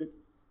பெறுவீர்கள்.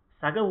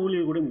 சக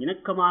ஊழியர்களுடன்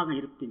இணக்கமாக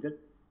இருப்பீர்கள்.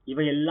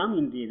 இவையெல்லாம்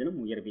இன்றைய தினம்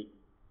உயர்வே.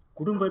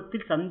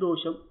 குடும்பத்தில்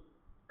சந்தோஷம்.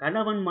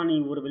 கணவன்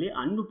மனைவி உறவிலே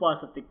அன்பு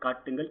பாசத்தை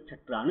காட்டுங்கள்.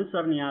 சற்று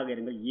அனுசரணையாக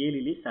இருங்கள்.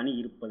 7லே சனி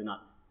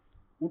இருப்பதனால்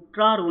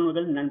உற்றார்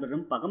உணவுகள்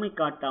நண்பர்களும் பகமை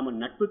காட்டாமல்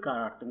நட்பு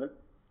காட்டுங்கள்.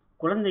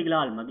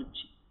 குழந்தைகளால்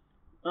மகிழ்ச்சி.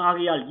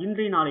 ஆகையால்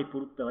இன்றைய நாளை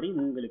பொறுத்தவரை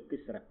உங்களுக்கு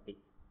சிறப்பே.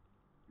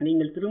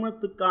 நீங்கள்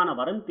திருமணத்துக்கான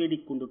வரம்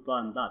தேடிக்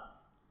கொண்டிருந்தால்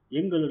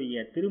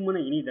எங்களுடைய திருமண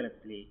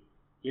இணையதளத்திலே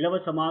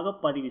இலவசமாக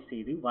பதிவு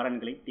செய்து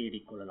வரன்களை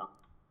தேடிக்கொள்ளலாம்.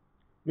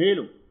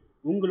 மேலும்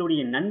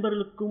உங்களுடைய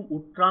நண்பர்களுக்கும்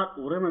உற்றார்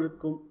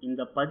உறவினருக்கும்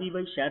இந்த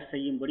பதிவை ஷேர்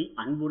செய்யும்படி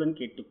அன்புடன்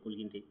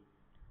கேட்டுக்கொள்கின்றேன்.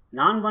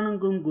 நான்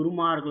வணங்கும்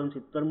குருமார்களும்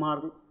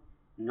சித்தர்மார்களும்,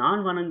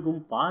 நான்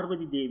வணங்கும்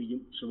பார்வதி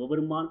தேவியும்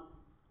சிவபெருமான்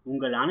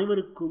உங்கள்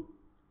அனைவருக்கும்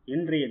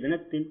இன்றைய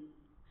தினத்தில்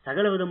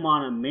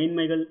சகலவிதமான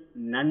மேன்மைகள்,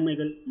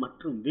 நன்மைகள்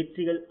மற்றும்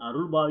வெற்றிகள்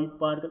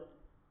அருள்பாவிப்பார்கள்.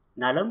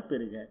 நலம்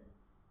பெறுக,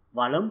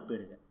 வளம்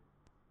பெறுக.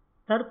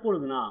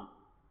 தற்பொழுது நாம்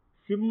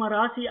சிம்ம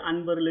ராசி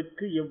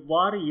அன்பர்களுக்கு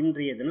எவ்வாறு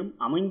இன்றைய தினம்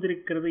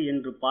அமைந்திருக்கிறது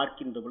என்று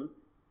பார்க்கின்ற பொழுது,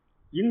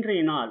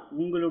 இன்றைய நாள்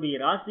உங்களுடைய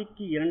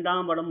ராசிக்கு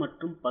 2ஆம் இடம்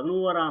மற்றும்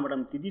 11ஆம்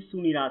இடம்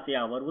திதிசூனி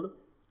ராசியாக வருவதும்,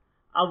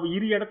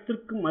 இரு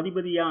இடத்திற்கும்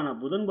அதிபதியான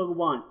புதன்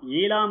பகவான்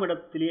 7ஆம்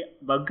இடத்திலே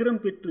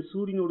வக்ரம் பெற்று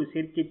சூரியனோடு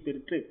சேர்க்கை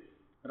பெற்று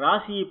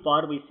ராசியை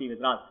பார்வை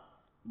செய்வதால்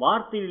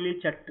வார்த்தைகளிலே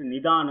சற்று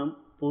நிதானம்,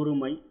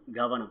 பொறுமை,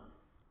 கவனம்.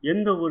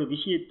 எந்த ஒரு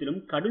விஷயத்திலும்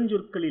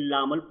கடுஞ்சொற்கள்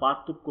இல்லாமல்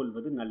பார்த்து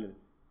கொள்வது நல்லது.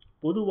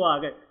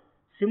 பொதுவாக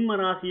சிம்ம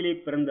ராசியிலே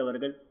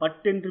பிறந்தவர்கள்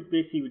பட்டென்று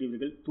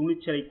பேசிவிடுவீர்கள்,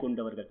 துணிச்சலை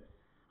கொண்டவர்கள்.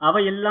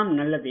 அவையெல்லாம்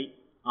நல்லதே.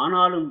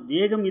 ஆனாலும்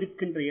வேகம்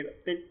இருக்கின்ற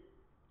இடத்தில்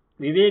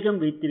விவேகம்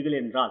வைத்தீர்கள்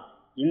என்றால்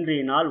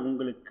இன்றைய நாள்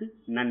உங்களுக்கு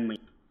நன்மை.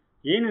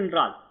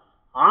 ஏனென்றால்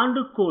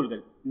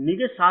ஆண்டுகோள்கள்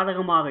மிக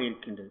சாதகமாக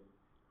இருக்கின்றது.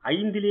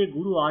 5லே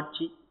குரு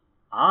ஆட்சி,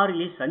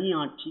 6லே சனி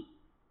ஆட்சி,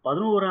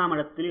 11ஆம்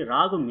இடத்திலே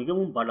ராகு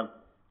மிகவும் பலம்.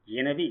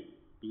 எனவே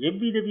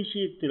எவ்வித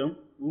விஷயத்திலும்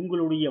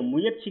உங்களுடைய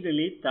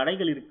முயற்சிகளிலே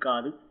தடைகள்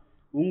இருக்காது.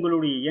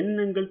 உங்களுடைய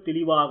எண்ணங்கள்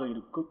தெளிவாக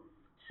இருக்கும்.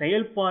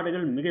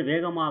 செயல்பாடுகள் மிக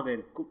வேகமாக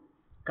இருக்கும்.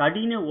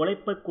 கடின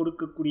உழைப்பை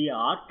கொடுக்கக்கூடிய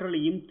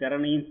ஆற்றலையும்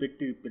திறனையும்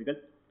பெற்றிருப்பீர்கள்.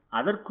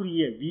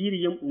 அதற்குரிய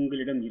வீரியம்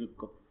உங்களிடம்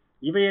இருக்கும்.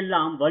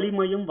 இவையெல்லாம்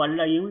வலிமையும்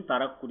வல்லையும்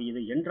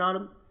தரக்கூடியது.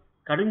 என்றாலும்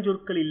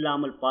கடுஞ்சொற்கள்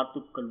இல்லாமல்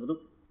பார்த்துக்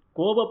கொள்வதும்,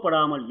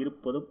 கோபப்படாமல்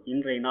இருப்பதும்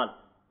இன்றைய நாள்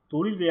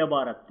தொழில்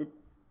வியாபாரத்தில்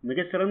மிக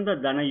சிறந்த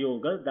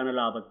தனயோக,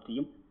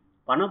 தனலாபத்தையும்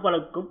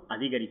பணபலக்கும்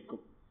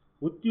அதிகரிக்கும்.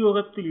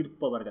 உத்தியோகத்தில்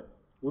இருப்பவர்கள்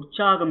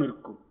உற்சாகம்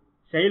இருக்கும்.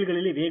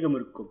 செயல்களிலே வேகம்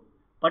இருக்கும்.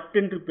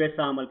 பட்டென்று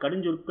பேசாமல்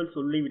கடுஞ்சொற்கள்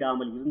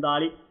சொல்லிவிடாமல்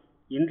இருந்தாலே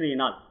இன்றைய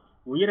நாள்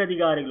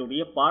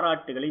உயரதிகாரிகளுடைய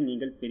பாராட்டுகளை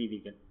நீங்கள்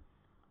பெறுவீர்கள்.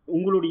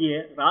 உங்களுடைய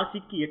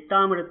ராசிக்கு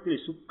 8ஆம்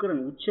இடத்தில்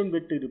சுக்கிரன் உச்சம்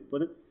பெற்று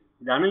இருப்பது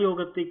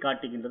தனயோகத்தை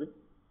காட்டுகின்றது.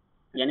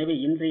 எனவே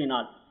இன்றைய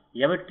நாள்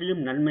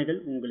எவற்றிலும் நன்மைகள்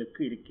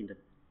உங்களுக்கு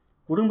இருக்கின்றது.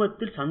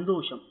 குடும்பத்தில்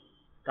சந்தோஷம்,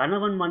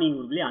 கணவன்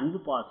மனைவியர்களே அன்பு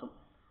பாசம்,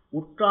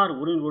 உற்றார்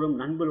உறவினர்களும்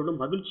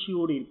நண்பர்களுடன்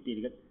மகிழ்ச்சியோடு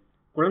இருப்பீர்கள்.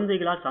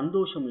 குழந்தைகளால்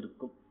சந்தோஷம்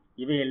இருக்கும்.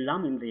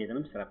 இவையெல்லாம் இன்றைய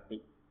தினம் சிறப்பை.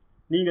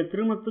 நீங்கள்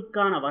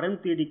திருமணத்துக்கான வரன்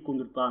தேடிக்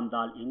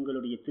கொண்டிருந்தால்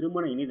எங்களுடைய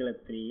திருமண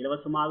இணையதளத்திலே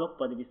இலவசமாக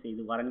பதிவு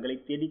செய்து வரன்களை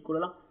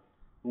தேடிக்கொள்ளலாம்.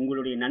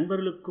 உங்களுடைய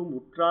நண்பர்களுக்கும்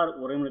உற்றார்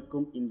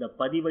உறவினருக்கும் இந்த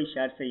பதிவை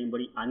ஷேர்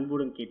செய்யும்படி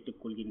அன்புடன்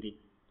கேட்டுக்கொள்கின்றேன்.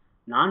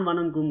 நான்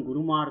வணங்கும்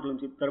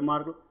குருமார்களும்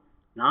சித்தர்மார்களும்,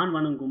 நான்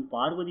வணங்கும்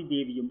பார்வதி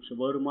தேவியும்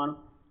சிவபெருமானும்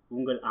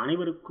உங்கள்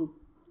அனைவருக்கும்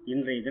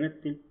இன்றைய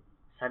தினத்தில்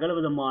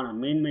சகலவிதமான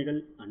மேன்மைகள்,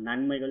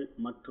 நன்மைகள்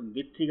மற்றும்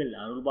வெற்றிகள்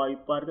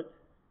அருள்பாவிப்பார்கள்.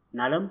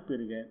 நலம்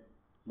பெறுக,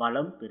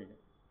 வளம் பெறுக.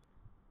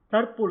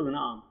 தற்பொழுது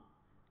நாம்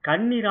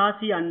கன்னி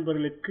ராசி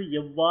அன்பர்களுக்கு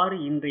எவ்வாறு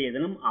இன்றைய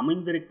தினம்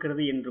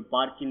அமைந்திருக்கிறது என்று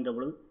பார்க்கின்ற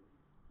பொழுது,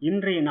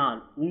 இன்றைய நாள்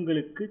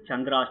உங்களுக்கு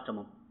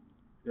சந்திராஷ்டமம்.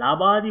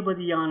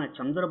 லாபாதிபதியான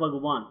சந்திர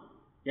பகவான்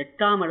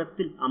 8ஆம்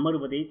இடத்தில்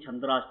அமர்வதே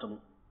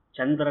சந்திராஷ்டமம்.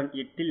 சந்திரன்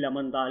 8இல்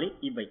அமர்ந்தாலே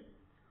இவை.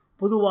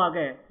 பொதுவாக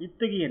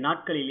இத்தகைய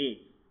நாட்களிலே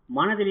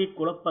மனதிலே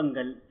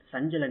குழப்பங்கள்,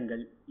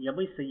 சஞ்சலங்கள்,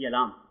 எவை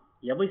செய்யலாம்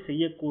எவை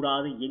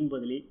செய்யக்கூடாது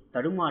என்பதிலே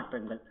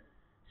தடுமாற்றங்கள்,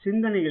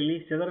 சிந்தனைகளிலே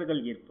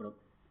சிதறல்கள் ஏற்படும்.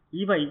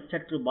 இவை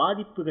சற்று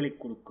பாதிப்புகளை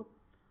கொடுக்கும்.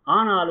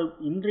 ஆனாலும்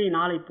இன்றைய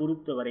நாளை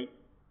பொறுத்தவரை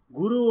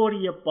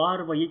குருவோடைய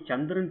பார்வையை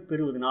சந்திரன்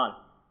பெறுவதனால்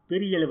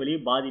பெரிய அளவிலே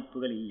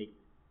பாதிப்புகள் இல்லை.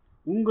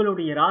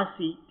 உங்களுடைய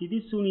ராசி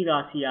திதிசூனி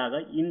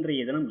ராசியாக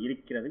இன்றைய தினம்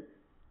இருக்கிறது.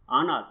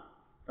 ஆனால்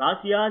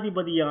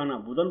ராசியாதிபதியான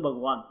புதன்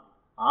பகவான்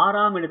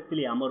 6ஆம்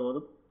இடத்திலே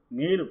அமர்வதும்,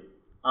 மேலும்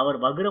அவர்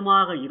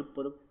வக்ரமாக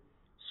இருப்பதும்,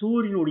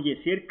 சூரியனுடைய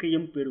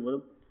சேர்க்கையும்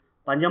பெறுவதும்,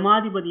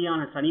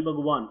 பஞ்சமாதிபதியான சனி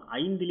பகவான்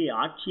 5இலே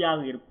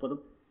ஆட்சியாக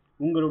இருப்பதும்,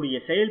 உங்களுடைய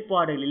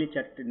செயல்பாடுகளிலே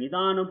சற்று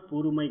நிதானம்,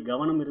 பொறுமை,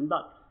 கவனம்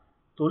இருந்தால்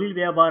தொழில்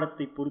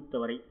வியாபாரத்தை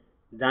பொறுத்தவரை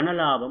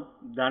தனலாபம்,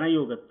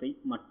 தனயோகத்தை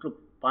மற்றும்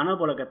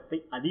பணபுழக்கத்தை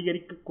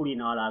அதிகரிக்கக்கூடிய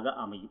நாளாக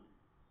அமையும்.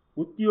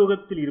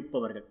 உத்தியோகத்தில்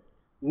இருப்பவர்கள்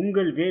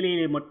உங்கள்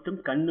வேலையிலே மட்டும்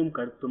கண்ணும்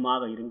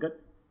கருத்துமாக இருங்கள்.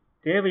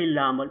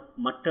 தேவையில்லாமல்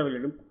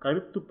மற்றவர்களிடம்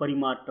கருத்து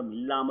பரிமாற்றம்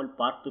இல்லாமல்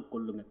பார்த்து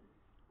கொள்ளுங்கள்.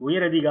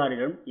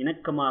 உயரதிகாரிகளிடம்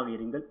இணக்கமாக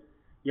இருங்கள்.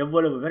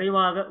 எவ்வளவு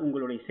விரைவாக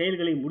உங்களுடைய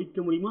செயல்களை முடிக்க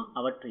முடியுமோ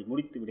அவற்றை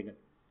முடித்து விடுங்கள்.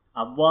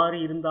 அவ்வாறு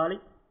இருந்தாலே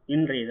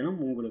இன்றைய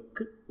தினம்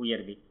உங்களுக்கு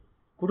உயர்வே.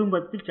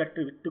 குடும்பத்தில்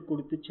சற்று விட்டு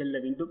கொடுத்து செல்ல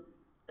வேண்டும்.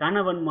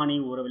 கணவன்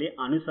மனைவி உறவிலே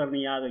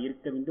அனுசரணையாக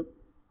இருக்க வேண்டும்.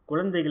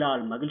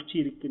 குழந்தைகளால் மகிழ்ச்சி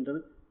இருக்கின்றது.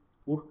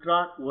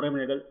 உற்றார்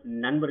உறவினர்கள்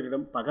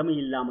நண்பர்களிடம் பகமை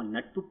இல்லாமல்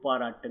நட்பு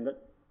பாராட்டுங்கள்.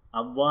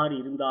 அவ்வாறு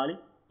இருந்தாலே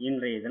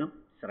இன்றைய தினம்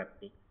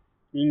சிறப்பே.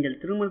 நீங்கள்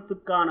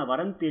திருமணத்துக்கான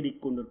வரன்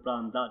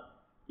தேடிக்கொண்டிருந்தால்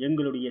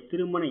எங்களுடைய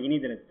திருமண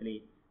இணையதளத்திலே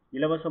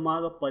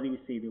இலவசமாக பதிவு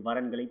செய்து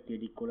வரன்களை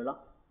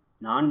தேடிக்கொள்ளலாம்.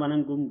 நான்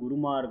வணங்கும்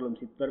குருமார்களும்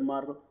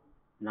சித்தர்மார்களும்,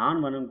 நான்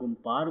வணங்கும்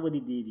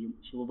பார்வதி தேவியும்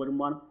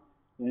சிவபெருமானும்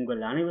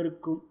உங்கள்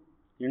அனைவருக்கும்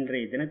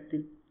இன்றைய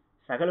தினத்தில்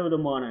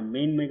சகலவிதமான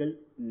மேன்மைகள்,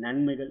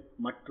 நன்மைகள்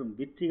மற்றும்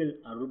வெற்றிகள்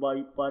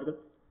அருள்பாவிப்பார்கள்.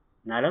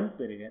 நலம்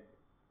பெறுக,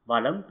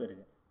 வளம் பெறுக.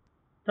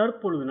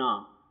 தற்பொழுது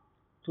நாம்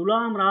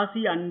துலாம்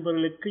ராசி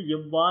அன்பர்களுக்கு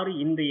எவ்வாறு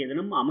இன்றைய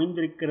தினம்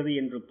அமைந்திருக்கிறது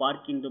என்று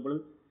பார்க்கின்ற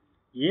பொழுது,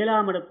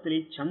 7ஆம் இடத்திலே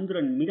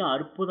சந்திரன் மிக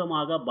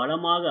அற்புதமாக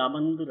பலமாக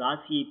அமர்ந்து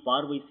ராசியை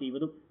பார்வை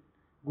செய்வதும்,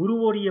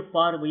 குருவோடைய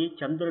பார்வையை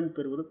சந்திரன்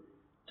பெறுவதும்,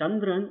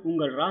 சந்திரன்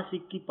உங்கள்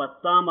ராசிக்கு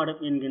 10ஆம்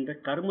இடம் என்கின்ற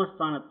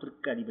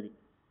கர்மஸ்தானத்திற்கு அதிபதி.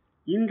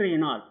 இன்றைய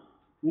நாள்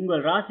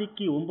உங்கள்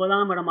ராசிக்கு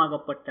 9ஆம்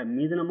இடமாகப்பட்ட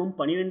மிதுனமும்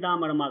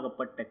 12ஆம்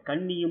இடமாகப்பட்ட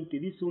கன்னியும்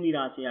திதிசூனி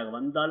ராசியாக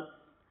வந்தால்,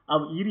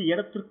 இரு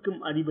இடத்திற்கும்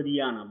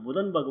அதிபதியான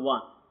புதன்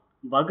பகவான்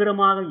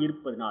வக்ரமாக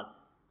இருப்பதனால்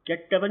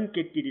கெட்டவன்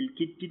கெட்டிடில்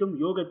கிட்டிடும்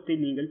யோகத்தை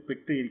நீங்கள்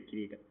பெற்று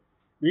இருக்கிறீர்கள்.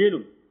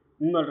 மேலும்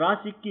உங்கள்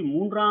ராசிக்கு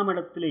 3ஆம்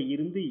இடத்திலே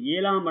இருந்து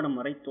 7ஆம் இடம்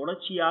வரை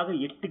தொடர்ச்சியாக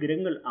 8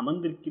 கிரகங்கள்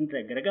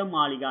அமர்ந்திருக்கின்ற கிரக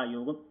மாளிகா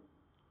யோகம்,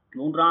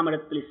 3ஆம்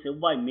இடத்திலே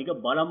செவ்வாய் மிக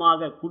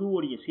பலமாக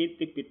குருவோடைய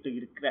சேர்க்கை பெற்று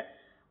இருக்கிற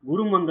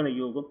குருமங்கள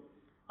யோகம்,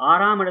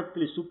 6ஆம்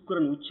இடத்தில்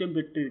சுக்கிரன் உச்சம்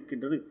பெற்று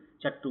இருக்கின்றது.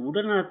 சற்று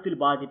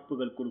உடல்நலத்தில்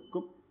பாதிப்புகள்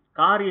கொடுக்கும்,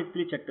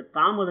 காரியத்தில் சற்று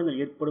தாமதங்கள்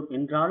ஏற்படும்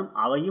என்றாலும்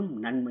அவையும்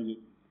நன்மையே.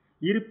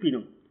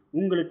 இருப்பினும்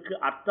உங்களுக்கு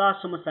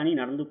அர்த்தாசிரம சனி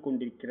நடந்து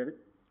கொண்டிருக்கிறது.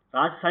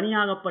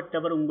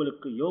 சனியாகப்பட்டவர்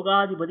உங்களுக்கு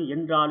யோகாதிபதி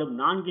என்றாலும்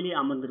 4இலே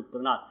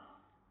அமர்ந்திருப்பதனால்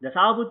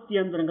தசாபுத்தி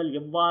அந்தரங்கள்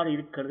எவ்வாறு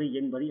இருக்கிறது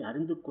என்பதை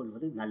அறிந்து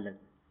கொள்வது நல்லது.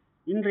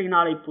 இன்றைய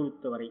நாளை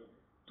பொறுத்தவரை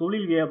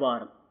தொழில்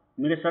வியாபாரம்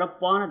மிக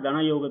சிறப்பான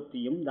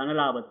தனயோகத்தையும்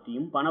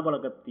தனலாபத்தையும்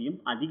பணபலகத்தையும்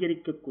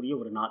அதிகரிக்கக்கூடிய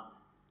ஒரு நாள்.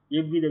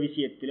 எவ்வித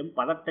விஷயத்திலும்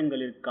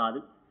பதட்டங்கள் இருக்காது.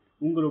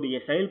 உங்களுடைய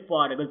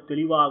செயல்பாடுகள்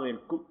தெளிவாக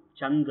இருக்கும்.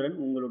 சந்திரன்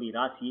உங்களுடைய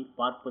ராசியை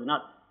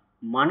பார்ப்பதனால்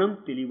மனம்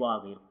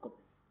தெளிவாக இருக்கும்.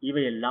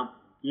 இவையெல்லாம்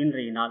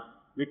இன்றைய நாள்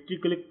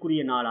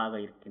வெற்றிகளுக்குரிய நாளாக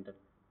இருக்கின்றது.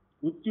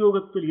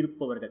 உத்தியோகத்தில்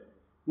இருப்பவர்கள்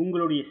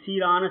உங்களுடைய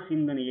சீரான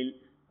சிந்தனையில்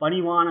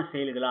பணிவான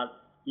செயல்களால்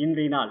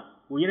இன்றைய நாள்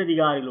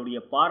உயரதிகாரிகளுடைய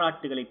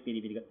பாராட்டுகளை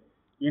பெறுவீர்கள்.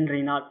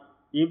 இன்றைய நாள்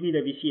எவ்வித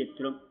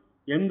விஷயத்திலும்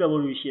எந்த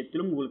ஒரு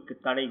விஷயத்திலும் உங்களுக்கு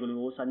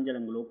தடைகளோ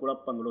சஞ்சலங்களோ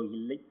குழப்பங்களோ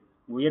இல்லை,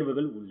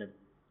 உயர்வுகள் உள்ளது.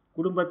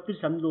 குடும்பத்தில்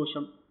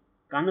சந்தோஷம்,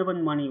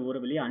 கணவன் மனைவி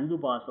உறவிலே அன்பு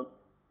பாசம்,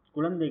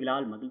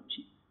 குழந்தைகளால்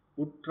மகிழ்ச்சி,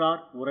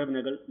 உற்றார்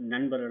உறவினர்கள்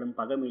நண்பர்களிடம்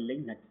பகமில்லை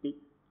நட்பே.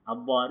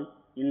 அவ்வாறு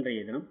இன்றைய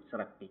தினம்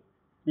சிறப்பே.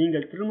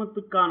 நீங்கள்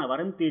திருமணத்துக்கான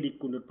வரம் தேடிக்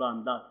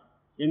கொண்டிருந்தால்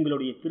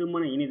எங்களுடைய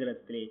திருமண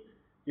இணையதளத்திலே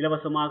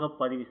இலவசமாக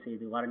பதிவு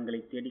செய்து வரன்களை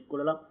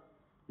தேடிக்கொள்ளலாம்.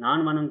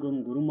 நான் வணங்கும்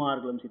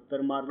குருமார்களும்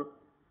சித்தர்மார்களும்,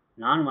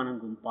 நான்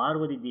வணங்கும்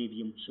பார்வதி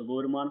தேவியும்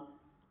சிவபெருமானும்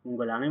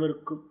உங்கள்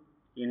அனைவருக்கும்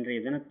இன்றைய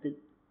தினத்தில்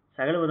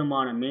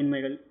சகலவிதமான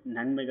மேன்மைகள்,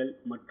 நன்மைகள்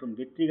மற்றும்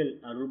வெற்றிகள்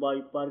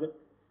அருள்பாவிப்பார்கள்.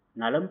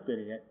 நலம்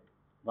பெறுக,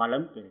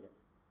 வளம் பெறுக.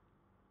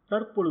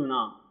 தற்பொழுது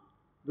நாம்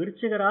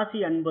விருச்சிக ராசி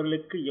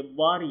அன்பர்களுக்கு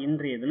எவ்வாறு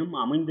இன்றைய தினம்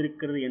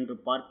அமைந்திருக்கிறது என்று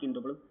பார்க்கின்ற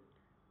பொழுது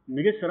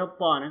மிக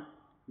சிறப்பான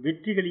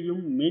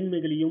வெற்றிகளையும்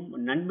மேன்மைகளையும்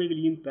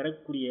நன்மைகளையும்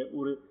பெறக்கூடிய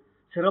ஒரு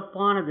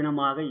சிறப்பான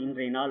தினமாக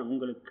இன்றைய நாள்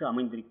உங்களுக்கு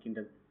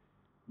அமைந்திருக்கின்றது.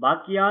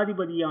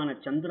 பாக்கியாதிபதியான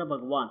சந்திர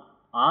பகவான்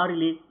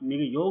 6லே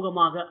மிக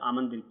யோகமாக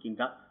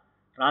அமர்ந்திருக்கின்றார்.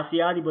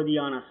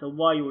 ராசியாதிபதியான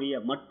செவ்வாயுடைய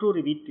மற்றொரு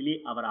வீட்டிலே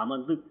அவர்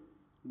அமர்ந்து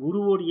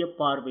குருவுடைய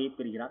பார்வையை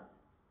பெறுகிறார்.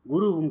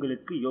 குரு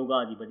உங்களுக்கு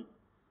யோகாதிபதி.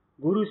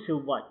 குரு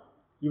செவ்வாய்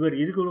இவர்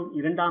இருவரும்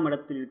 2ஆம்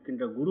இடத்தில்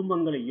இருக்கின்ற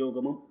குருமங்கள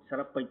யோகமும்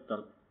சிறப்பை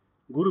தரும்.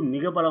 குரு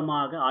மிக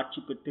பலமாக ஆட்சி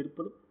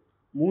பெற்றிருப்பதும்,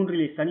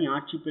 3லே சனி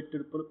ஆட்சி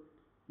பெற்றிருப்பதும்,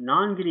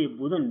 4லே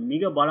புதன்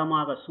மிக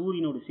பலமாக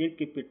சூரியனோடு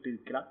சேர்க்கை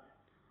பெற்றிருக்கிறார்.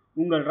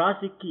 உங்கள்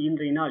ராசிக்கு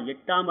இன்றைய நாள்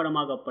 8ஆம்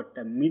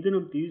இடமாகப்பட்ட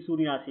மிதுனம்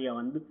திரிசூனி ராசியாக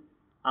வந்து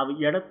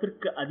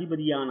இடத்திற்கு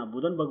அதிபதியான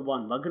புதன்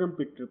பகவான் வக்ரம்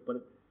பெற்றிருப்பது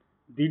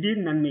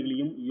திடீர்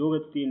நன்மைகளையும்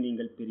யோகத்தையும்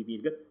நீங்கள்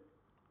பெறுவீர்கள்.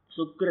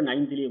 சுக்கிரன்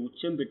 5லே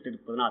உச்சம்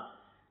பெற்றிருப்பதனால்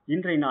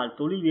இன்றைய நாள்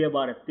தொழில்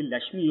வியாபாரத்தில்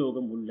லட்சுமி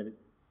யோகம் உள்ளது.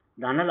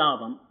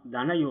 தனலாபம்,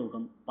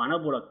 தனயோகம்,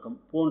 பணப்புழக்கம்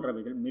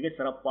போன்றவைகள் மிக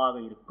சிறப்பாக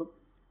இருக்கும்.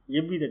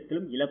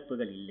 எவ்விதத்திலும்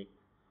இழப்புகள் இல்லை.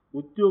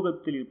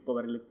 உத்தியோகத்தில்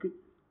இருப்பவர்களுக்கு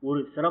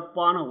ஒரு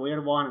சிறப்பான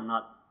உயர்வான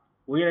நாள்.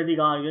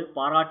 உயரதிகாரிகள்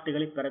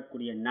பாராட்டுகளை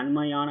பெறக்கூடிய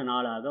நன்மையான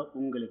நாளாக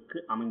உங்களுக்கு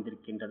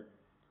அமைந்திருக்கின்றது.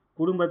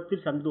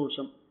 குடும்பத்தில்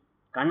சந்தோஷம்,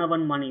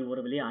 கணவன் மனைவி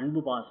உறவிலே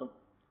அன்பு பாசம்,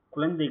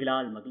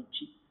 குழந்தைகளால்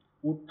மகிழ்ச்சி,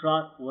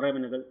 உற்றார்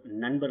உறவினர்கள்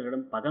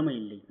நண்பர்களிடம் பகமை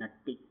இல்லை,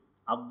 நட்பை.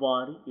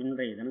 அவ்வாறு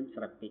இன்றைய தினம்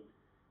சிறப்பே.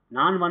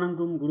 நான்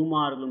வணங்கும்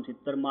குருமார்களும்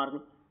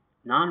சித்தர்மார்களும்,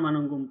 நான்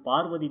வணங்கும்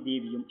பார்வதி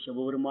தேவியும்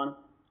சிவபெருமானும்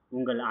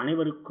உங்கள்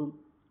அனைவருக்கும்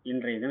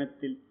இன்றைய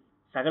தினத்தில்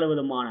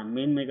சகலவிதமான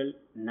மேன்மைகள்,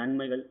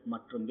 நன்மைகள்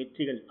மற்றும்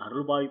வெற்றிகள்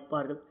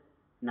அருள்பாவிப்பார்கள்.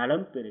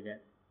 நலம் பெறுக,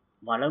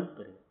 வளம்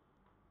பெறுக.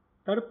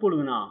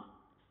 தற்பொழுது நாம்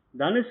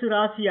தனுசு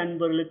ராசி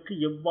அன்பர்களுக்கு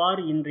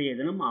எவ்வாறு இன்றைய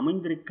தினம்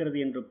அமைந்திருக்கிறது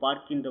என்று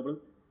பார்க்கின்ற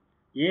பொழுது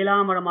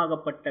 7ஆம்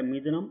இடமாகப்பட்ட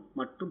மிதுனம்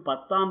மற்றும்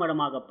 10ஆம்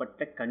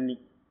இடமாகப்பட்ட கன்னி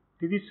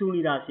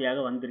திரிசூனி ராசியாக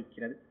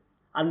வந்திருக்கிறது.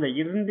 அந்த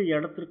 2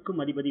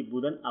 இடத்திற்கும் அதிபதி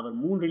புதன். அவர்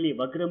 3லே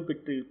வக்ரம்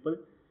பெற்றிருப்பது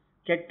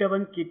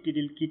கெட்டவன்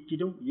கிட்டிடில்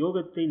கிட்டிடும்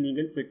யோகத்தை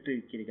நீங்கள்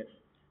பெற்றிருக்கிறீர்கள்.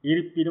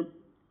 இருப்பினும்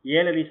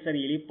 7ரை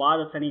சனியிலே பாத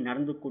சனி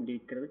நடந்து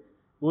கொண்டிருக்கிறது.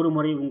 ஒரு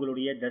முறை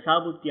உங்களுடைய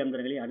தசாபுத்தி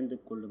அந்தரங்களை அறிந்து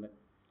கொள்ளுங்கள்.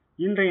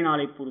 இன்றைய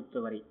நாளை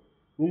பொறுத்தவரை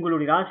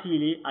உங்களுடைய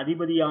ராசியிலே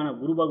அதிபதியான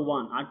குரு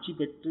பகவான் ஆட்சி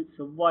பெற்று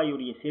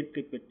செவ்வாயுடைய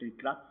சேர்க்கை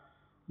பெற்றிருக்கிறார்.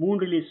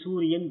 3லே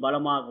சூரியன்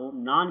பலமாகவும்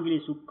 4லே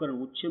சுக்கிரன்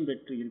உச்சம்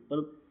பெற்று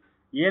இருப்பதும்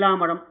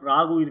 7ஆம் இடம்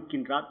ராகு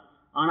இருக்கின்றார்.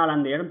 ஆனால்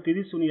அந்த இடம்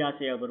திரிசூனி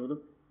ராசியாக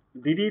வருவதும்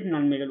திடீர்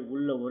நன்மைகள்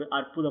உள்ள ஒரு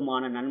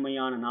அற்புதமான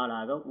நன்மையான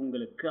நாளாக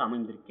உங்களுக்கு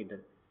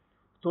அமைந்திருக்கின்றது.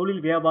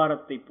 தொழில்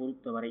வியாபாரத்தை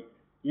பொறுத்தவரை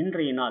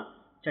இன்றைய நாள்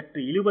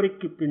சற்று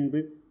இழுபறிக்கு பின்பு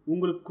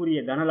உங்களுக்குரிய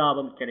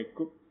தனலாபம்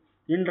கிடைக்கும்.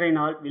 இன்றைய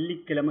நாள்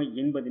வெள்ளிக்கிழமை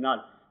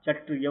என்பதனால்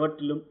சற்று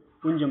எவற்றிலும்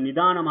கொஞ்சம்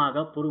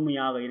நிதானமாக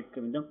பொறுமையாக இருக்க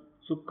வேண்டும்.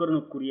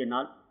 சுக்கிரனுக்குரிய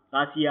நாள்,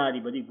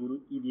 ராசியாதிபதி குரு,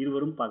 இது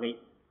இருவரும் பகை.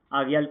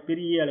 ஆகையால்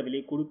பெரிய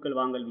அளவிலே கொடுக்கல்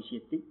வாங்கல்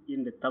விஷயத்தில்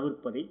இந்த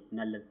தவிர்ப்பதே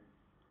நல்லது.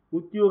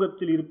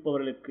 உத்தியோகத்தில்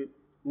இருப்பவர்களுக்கு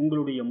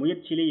உங்களுடைய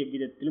முயற்சியிலே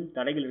எவ்விதத்திலும்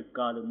தடைகள்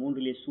இருக்காது.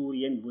 3லே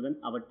சூரியன் புதன்,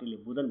 அவற்றிலே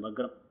புதன்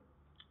வக்ரம்.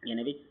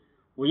 எனவே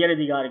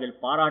உயரதிகாரிகள்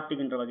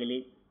பாராட்டுகின்ற வகையிலே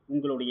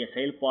உங்களுடைய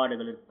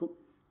செயல்பாடுகள் இருக்கும்.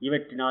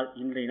 இவற்றினால்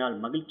இன்றைய நாள்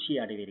மகிழ்ச்சி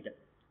அடைவீர்கள்.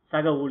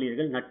 சக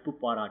ஊழியர்கள் நட்பு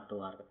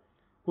பாராட்டுவார்கள்.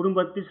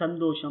 குடும்பத்தில்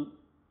சந்தோஷம்,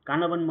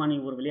 கணவன்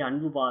மனைவி உறவிலே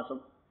அன்பு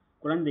பாசம்,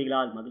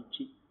 குழந்தைகளால்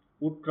மகிழ்ச்சி,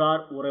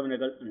 உற்றார்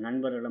உறவினர்கள்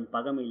நண்பர்களிடம்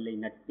பகமை இல்லை,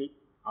 நட்பே.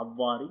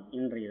 அவ்வாறு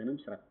இன்றைய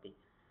தினம் சிறப்பே.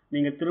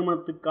 நீங்கள்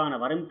திருமணத்துக்கான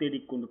வரம்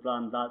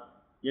தேடிக்கொண்டிருந்தால்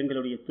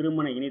எங்களுடைய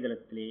திருமண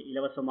இணையதளத்திலே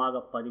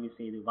இலவசமாக பதிவு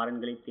செய்து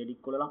வரன்களை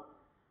தேடிக்கொள்ளலாம்.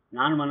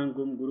 நான்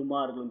வணங்கும்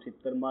குருமார்களும்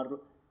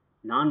சித்தர்மார்களும்,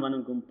 நான்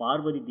வணங்கும்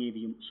பார்வதி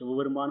தேவியும்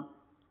சிவபெருமானும்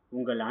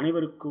உங்கள்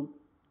அனைவருக்கும்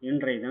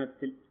இன்றைய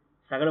தினத்தில்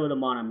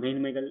சகலவிதமான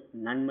மேன்மைகள்,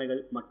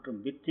 நன்மைகள் மற்றும்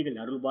வெற்றிகள்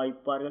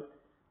அருள்பாவிப்பார்கள்.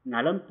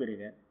 நலம்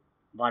பெறுக,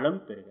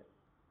 வளம் பெறுக.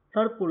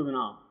 தற்பொழுது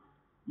நாம்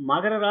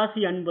மகர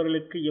ராசி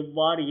அன்பர்களுக்கு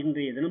எவ்வாறு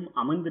இன்றைய தினம்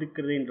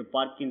அமைந்திருக்கிறது என்று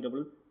பார்க்கின்ற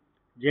பொழுது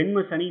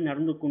ஜென்ம சனி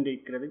நடந்து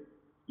கொண்டிருக்கிறது.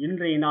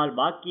 இன்றைய நாள்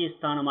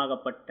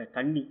பாக்கியஸ்தானமாகப்பட்ட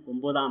கன்னி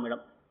 9ஆம்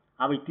இடம்,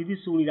 அவை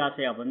திதிசூனி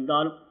ராசியாக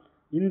வந்தாலும்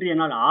இன்றைய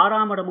நாள்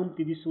 6ஆம் இடமும்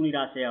திதிசூனி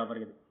ராசியாக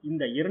வருகிறது.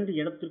 இந்த 2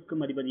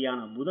 இடத்திற்கும்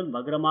அதிபதியான புதன்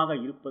வக்ரமாக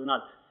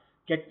இருப்பதனால்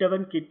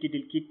கெட்டவன்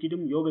கிட்டிடில்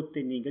கிட்டிடும்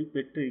யோகத்தை நீங்கள்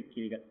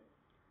பெற்றிருக்கிறீர்கள்.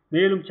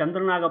 மேலும்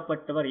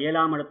சந்திரனாகப்பட்டவர்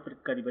 7ஆம்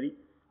இடத்திற்கு அதிபதி.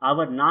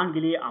 அவர்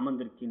 4லே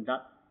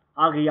அமர்ந்திருக்கின்றார்.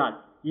 ஆகையால்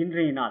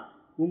இன்றைய நாள்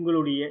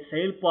உங்களுடைய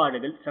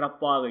செயல்பாடுகள்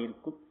சிறப்பாக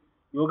இருக்கும்.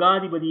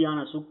 யோகாதிபதியான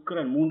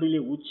சுக்கிரன் 3லே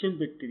உச்சம்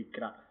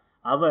பெற்றிருக்கிறார்.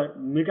 அவர்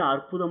மிக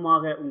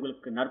அற்புதமாக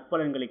உங்களுக்கு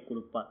நற்பலன்களை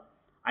கொடுப்பார்.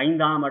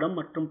 5ஆம் இடம்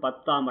மற்றும்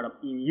 10ஆம் இடம்,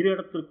 2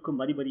 இடத்திற்கும்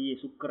அதிபதியே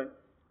சுக்கிரன்.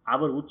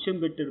 அவர் உச்சம்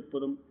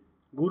பெற்றிருப்பதும்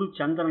குரு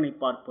சந்திரனை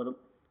பார்ப்பதும்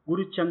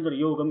குருச்சந்திர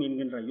யோகம்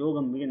என்கின்ற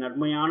யோகம் மிக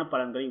நன்மையான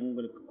பலன்களை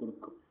உங்களுக்கு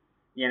கொடுக்கும்.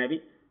 எனவே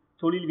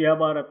தொழில்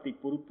வியாபாரத்தை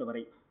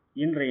பொறுத்தவரை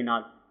இன்றைய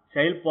நாள்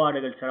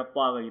செயல்பாடுகள்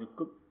சிறப்பாக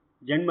இருக்கும்.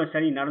 ஜென்ம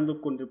சனி நடந்து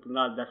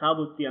கொண்டிருப்பதனால்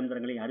தசாபுத்தி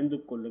அந்தரங்களை அறிந்து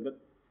கொள்ளுங்கள்.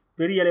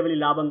 பெரிய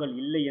அளவில் லாபங்கள்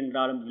இல்லை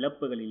என்றாலும்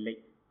இழப்புகள் இல்லை.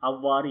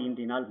 அவ்வாறு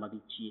இன்றைய நாள்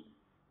மகிழ்ச்சியே.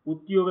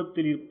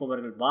 உத்தியோகத்தில்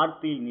இருப்பவர்கள்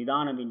வார்த்தையில்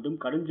நிதானம் வேண்டும்.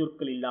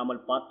 கடுஞ்சொற்கள்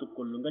இல்லாமல் பார்த்துக்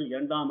கொள்ளுங்கள்.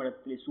 2ஆம்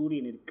இடத்திலே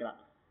சூரியன் இருக்கிறார்.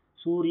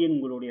 சூரியன்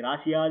உங்களுடைய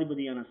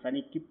ராசியாதிபதியான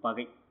சனிக்கு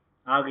பகை.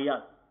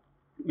 ஆகையால்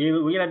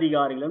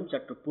உயரதிகாரிகளும்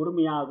சற்று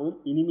பொறுமையாகவும்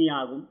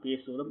இனிமையாகவும்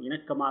பேசுவதும்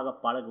இணக்கமாக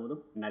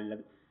பழகுவதும்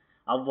நல்லது.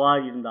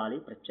 அவ்வாறு இருந்தாலே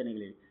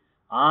பிரச்சனைகள் இல்லை.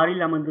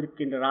 6ல்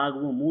அமர்ந்திருக்கின்ற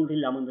ராகுவும்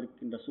 3ல்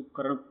அமர்ந்திருக்கின்ற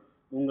சுக்கிரனும்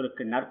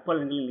உங்களுக்கு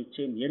நற்பலன்களை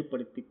நிச்சயம்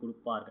ஏற்படுத்தி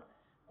கொடுப்பார்கள்.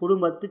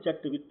 குடும்பத்தை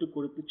சற்று விட்டு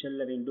கொடுத்து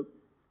செல்ல வேண்டும்.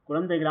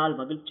 குழந்தைகளால்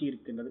மகிழ்ச்சி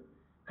இருக்கின்றது.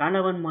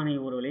 கணவன் மனை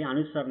உறவுகளை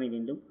அனுசரணை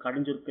வேண்டும்.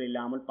 கடுஞ்சொற்கள்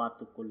இல்லாமல்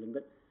பார்த்துக்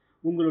கொள்ளுங்கள்.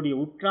 உங்களுடைய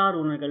உற்றார்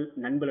உணர்கள்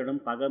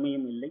நண்பர்களிடம்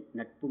பகைமையும் இல்லை,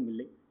 நட்பும்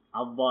இல்லை.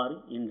 அவ்வாறு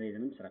இன்றைய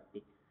தினம்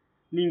சிறப்பே.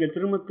 நீங்கள்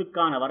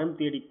திருமணத்துக்கான வரம்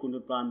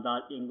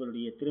தேடிக்கொண்டிருந்தால்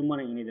எங்களுடைய திருமண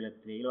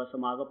இணையதளத்தில்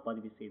இலவசமாக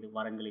பதிவு செய்து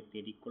வரங்களை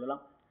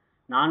தேடிக்கொள்ளலாம்.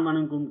 நான்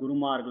வணங்கும்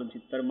குருமார்களும்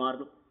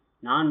சித்தர்மார்களும்,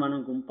 நான்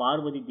வணங்கும்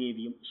பார்வதி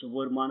தேவியும்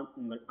சிவபெருமானும்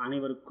உங்கள்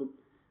அனைவருக்கும்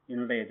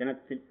என்னுடைய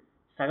தினத்தில்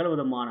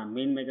சகலவிதமான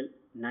மேன்மைகள்,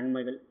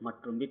 நன்மைகள்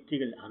மற்றும்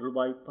வெற்றிகள்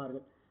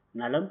அருள்பாய்ப்பார்கள்.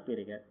 நலம்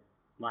பெறுக,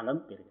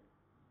 வளம் பெறுக.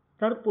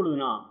 தற்பொழுது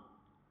நாம்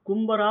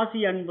கும்பராசி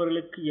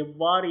அன்பர்களுக்கு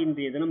எவ்வாறு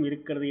இன்றைய தினம்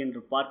இருக்கிறது என்று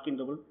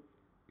பார்க்கின்றபோது,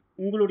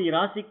 உங்களுடைய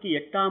ராசிக்கு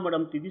 8ஆம்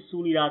இடம்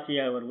திதிசூனி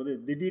ராசியாக வருவது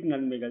திடீர்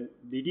நன்மைகள்,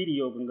 திடீர்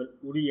யோகங்கள்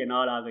உரிய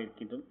நாளாக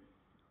இருக்கின்றது.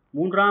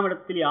 3ஆம்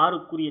இடத்தில்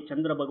 6க்குரிய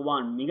சந்திர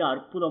பகவான் மிக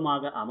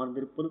அற்புதமாக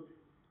அமர்ந்திருப்பது,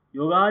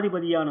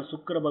 யோகாதிபதியான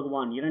சுக்கிர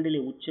பகவான்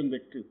 2லே உச்சம்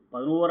பெற்று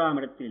 11ஆம்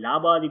இடத்தில்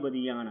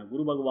லாபாதிபதியான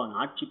குரு பகவான்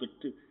ஆட்சி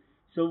பெற்று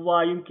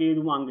செவ்வாயும்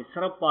கேதுவும் அங்கு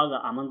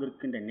சிறப்பாக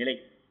அமர்ந்திருக்கின்ற நிலை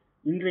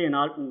இன்றைய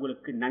நாள்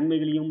உங்களுக்கு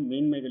நன்மைகளையும்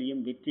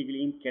மேன்மைகளையும்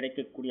வெற்றிகளையும்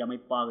கிடைக்கக்கூடிய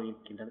அமைப்பாக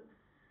இருக்கின்றது.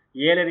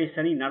 7.5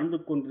 சனி நடந்து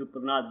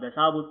கொண்டிருப்பதனால்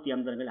தசாபுத்தி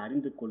அந்தரங்கள்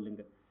அறிந்து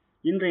கொள்ளுங்கள்.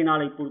 இன்றைய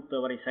நாளை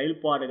பொறுத்தவரை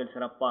செயல்பாடுகள்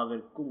சிறப்பாக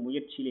இருக்கும்.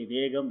 முயற்சியிலே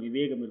வேகம்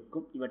விவேகம்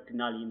இருக்கும்.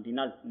 இவற்றினால் இன்றைய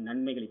நாள்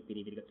நன்மைகளை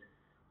பெறுவீர்கள்.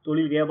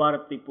 தொழில்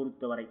வியாபாரத்தை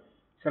பொறுத்தவரை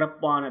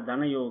சிறப்பான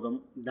தனயோகம்,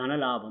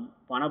 தனலாபம்,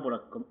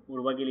 பணப்புழக்கம்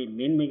ஒரு வகையிலே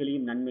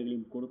மேன்மைகளையும்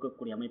நன்மைகளையும்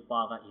கொடுக்கக்கூடிய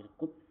அமைப்பாக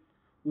இருக்கும்.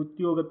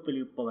 உத்தியோகத்தில்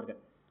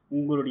இருப்பவர்கள்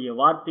உங்களுடைய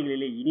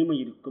வார்த்தைகளிலே இனிமை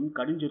இருக்கும்.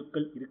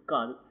 கடுஞ்சொற்கள்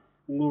இருக்காது.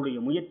 உங்களுடைய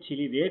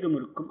முயற்சியிலே வேகம்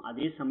இருக்கும்.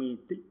 அதே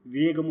சமயத்தில்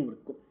வேகமும்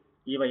இருக்கும்.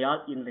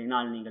 இவையால் இன்றைய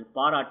நாள் நீங்கள்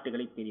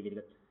பாராட்டுகளை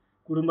பெறுவீர்கள்.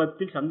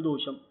 குடும்பத்தில்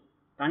சந்தோஷம்,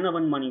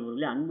 கணவன்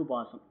மனைவியுடைய அன்பு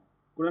பாசம்,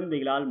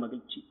 குழந்தைகளால்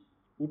மகிழ்ச்சி,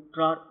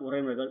 உற்றார்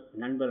உறவினர்கள்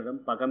நண்பரிடம்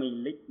பகைமை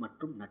இல்லை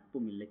மற்றும்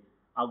நட்பும் இல்லை.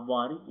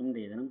 அவ்வாறு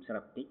இன்றைய தினம்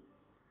சிறப்பே.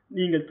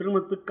 நீங்கள்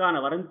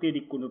திருமணத்துக்கான வரம்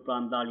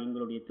தேடிக்கொண்டிருந்தால்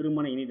எங்களுடைய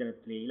திருமண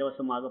இணையதளத்திலே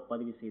இலவசமாக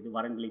பதிவு செய்து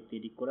வரங்களை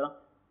தேடிக்கொள்ளலாம்.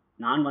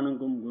 நான்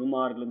வணங்கும்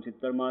குருமார்களும்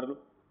சித்தர்மார்களும்,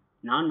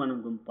 நான்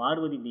வணங்கும்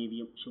பார்வதி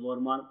தேவியும்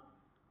சிவபெருமானும்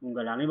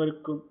உங்கள்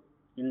அனைவருக்கும்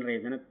இன்றைய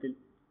தினத்தில்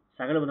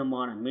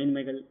சகலவிதமான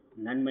மேன்மைகள்,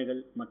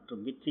 நன்மைகள்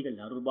மற்றும் வெற்றிகள்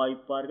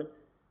அருள்பாய்ப்பார்கள்.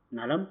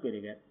 நலம்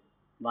பெறுக,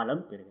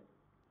 வளம் பெறுக.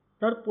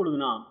 தற்பொழுது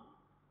நாம்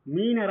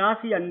மீன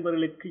ராசி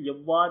அன்பர்களுக்கு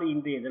எவ்வாறு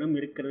இன்றைய தினம்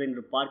இருக்கிறது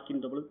என்று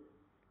பார்க்கின்ற பொழுது,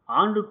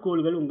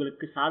 ஆண்டுகோள்கள்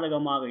உங்களுக்கு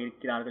சாதகமாக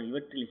இருக்கிறார்கள்.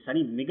 இவற்றில்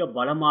சனி மிக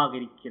பலமாக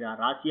இருக்கிறார்.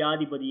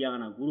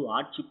 ராசியாதிபதியான குரு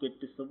ஆட்சி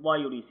பெற்று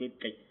செவ்வாயுடைய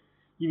சேர்க்கை.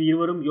 இது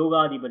இருவரும்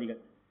யோகாதிபதிகள்.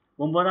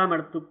 9ஆம்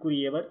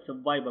இடத்துக்குரியவர்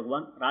செவ்வாய்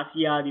பகவான்.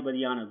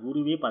 ராசியாதிபதியான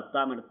குருவே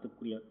 10ஆம்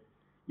இடத்துக்குரியவர்.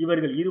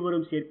 இவர்கள்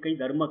இருவரும் சேர்க்கை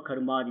தர்ம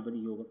கர்மாதிபதி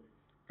யோகம்.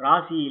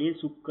 ராசியிலே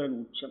சுக்கிரன்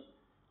உச்சம்.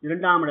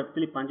 2ஆம்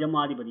இடத்தில்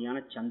பஞ்சமாதிபதியான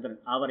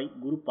சந்திரன், அவரை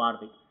குரு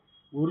பார்வை,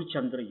 குரு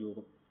சந்திர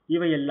யோகம்.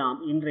 இவையெல்லாம்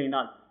இன்றைய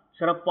நாள்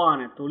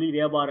சிறப்பான தொழில்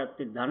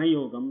வியாபாரத்தில்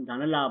தனயோகம்,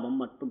 தனலாபம்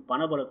மற்றும்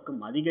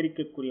பணபலக்கம்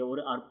அதிகரிக்கக்கூடிய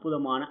ஒரு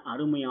அற்புதமான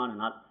அருமையான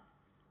நாள்.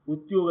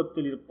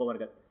 உத்தியோகத்தில்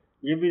இருப்பவர்கள்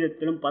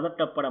எவ்விதத்திலும்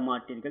பதட்டப்பட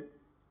மாட்டீர்கள்.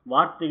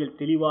 வார்த்தைகள்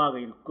தெளிவாக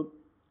இருக்கும்.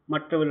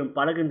 மற்றவர்களும்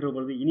பழகின்ற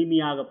பொழுது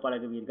இனிமையாக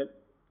பழகுவீர்கள்.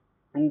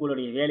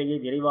 உங்களுடைய வேலையை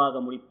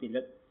விரைவாக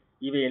முடிப்பீர்கள்.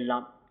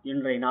 இவையெல்லாம்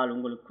இன்றைய நாள்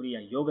உங்களுக்குரிய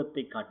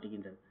யோகத்தை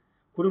காட்டுகின்றது.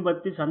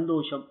 குடும்பத்தில்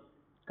சந்தோஷம்,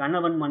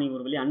 கணவன்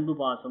மனைவி அன்பு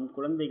பாசம்,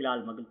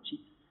 குழந்தைகளால் மகிழ்ச்சி,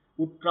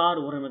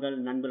 உற்றார் உறவுகள்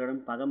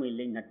நண்பர்களிடம் பகைமை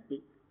இல்லை, நட்பு.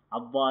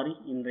 அவ்வாறு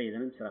இன்றைய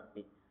தினம்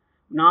சிறப்பே.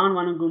 நான்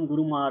வணங்கும்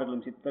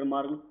குருமார்களும்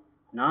சித்தர்மார்களும்,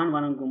 நான்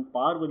வணங்கும்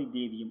பார்வதி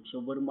தேவியும்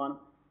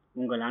சிவபெருமானும்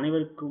உங்கள்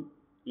அனைவருக்கும்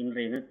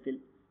இன்றைய தினத்தில்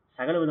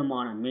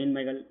சகலவிதமான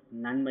மேன்மைகள்,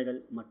 நன்மைகள்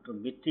மற்றும்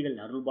வெற்றிகள்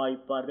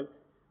அருள்பாய்ப்பார்கள்.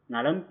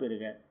 நலம்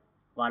பெறுக,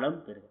 வளம்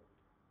பெறுக.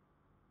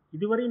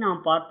 இதுவரை நாம்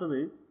பார்த்தது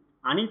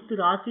அனைத்து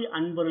ராசி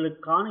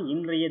அன்பர்களுக்கான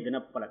இன்றைய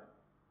தினப்பலன்.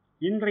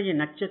 இன்றைய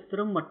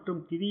நட்சத்திரம் மற்றும்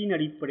திதியின்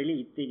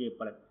அடிப்படையில் இத்தகைய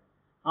பலன்.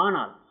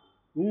 ஆனால்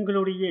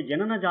உங்களுடைய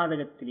ஜனன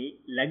ஜாதகத்திலே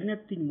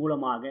லக்னத்தின்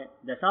மூலமாக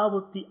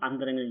தசாபுத்தி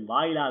அந்தரங்களின்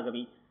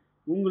வாயிலாகவே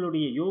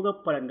உங்களுடைய யோக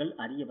பலன்கள்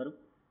அறிய வரும்.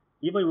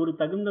 இவை ஒரு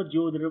தகுந்த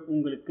ஜோதிடர்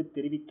உங்களுக்கு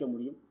தெரிவிக்க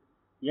முடியும்.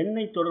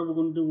 என்னை தொடர்பு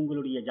கொண்டு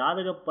உங்களுடைய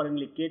ஜாதக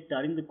பலன்களை கேட்டு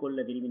அறிந்து கொள்ள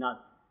விரும்பினால்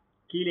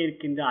கீழே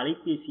இருக்கின்ற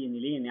அலைபேசி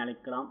எண்ணிலே என்னை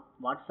அழைக்கலாம்.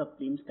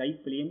 வாட்ஸ்அப்லையும்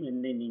ஸ்கைப்பிலையும்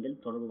என்னை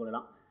நீங்கள் தொடர்பு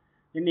கொள்ளலாம்.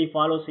 என்னை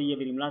ஃபாலோ செய்ய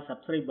விரும்பினால்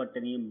சப்ஸ்கிரைப்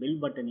பட்டனையும் பெல்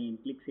பட்டனையும்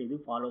கிளிக் செய்து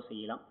ஃபாலோ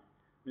செய்யலாம்.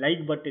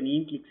 லைக்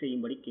பட்டனையும் கிளிக்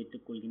செய்யும்படி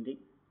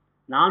கேட்டுக்கொள்கின்றேன்.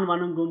 நான்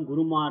வணங்கும்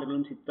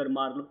குருமார்களும்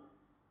சித்தர்மார்களும்,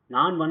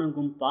 நான்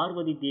வணங்கும்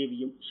பார்வதி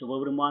தேவியும்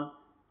சிவபெருமான்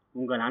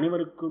உங்கள்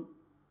அனைவருக்கும்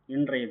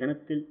இன்றைய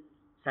தினத்தில்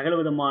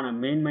சகலவிதமான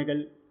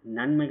மேன்மைகள்,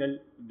 நன்மைகள்,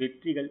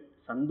 வெற்றிகள்,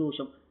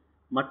 சந்தோஷம்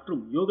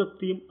மற்றும்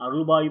யோகத்தையும்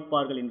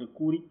அருள்பாவிப்பார்கள் என்று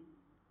கூறி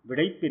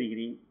விடை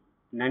பெறுகிறேன்.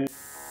 நன்றி.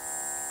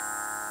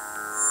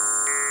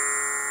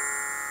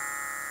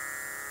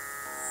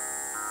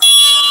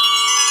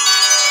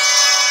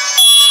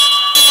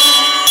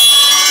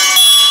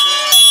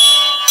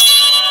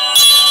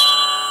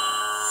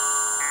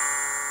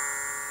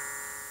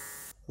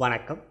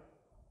 வணக்கம்,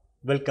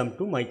 welcome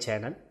to my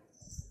channel.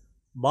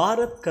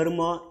 Bharat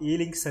karma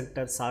healing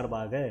centre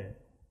சார்பாக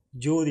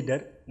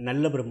ஜோதிடர்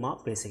நல்ல பிரம்மா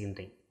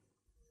பேசுகின்றேன்.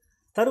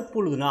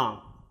 தற்பொழுது நாம்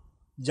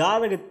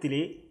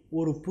ஜாதகத்திலே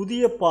ஒரு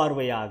புதிய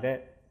பார்வையாக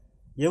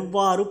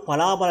எவ்வாறு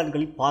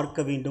பலாபலன்களை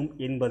பார்க்க வேண்டும்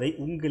என்பதை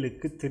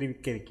உங்களுக்கு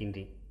தெரிவிக்க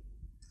இருக்கின்றேன்.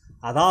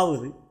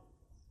 அதாவது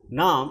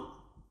நாம்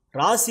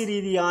ராசி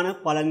ரீதியான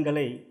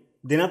பலன்களை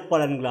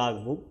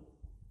தினப்பலன்களாகவும்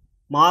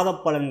மாத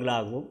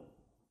பலன்களாகவும்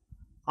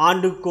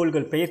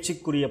ஆண்டுக்கோள்கள்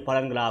பெயர்ச்சிக்குரிய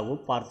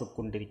பலன்களாகவும் பார்த்து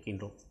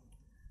கொண்டிருக்கின்றோம்.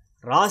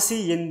 ராசி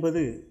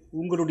என்பது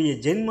உங்களுடைய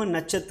ஜென்ம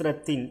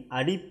நட்சத்திரத்தின்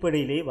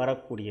அடிப்படையிலே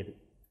வரக்கூடியது.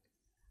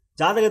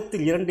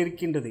 ஜாதகத்தில் இரண்டு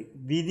இருக்கின்றது,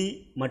 விதி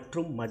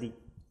மற்றும் மதி.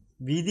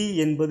 விதி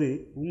என்பது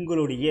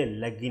உங்களுடைய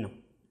லக்னம்.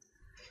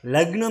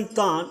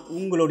 லக்னம்தான்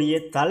உங்களுடைய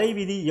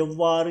தலைவிதி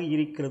எவ்வாறு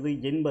இருக்கிறது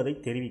என்பதை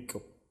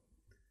தெரிவிக்கும்.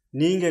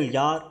 நீங்கள்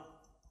யார்,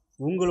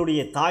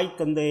 உங்களுடைய தாய்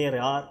தந்தையர்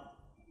யார்,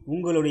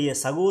 உங்களுடைய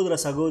சகோதர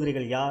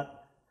சகோதரிகள் யார்,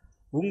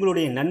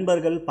 உங்களுடைய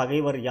நண்பர்கள்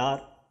பகைவர் யார்,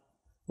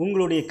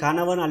 உங்களுடைய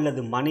கணவன்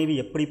அல்லது மனைவி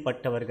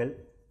எப்படிப்பட்டவர்கள்,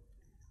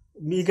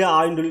 மிக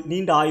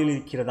நீண்ட ஆயுள்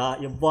இருக்கிறதா,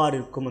 எவ்வாறு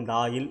இருக்கும் அந்த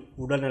ஆயுள்,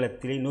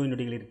 உடல்நலத்திலே நோய்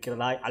நொடிகள்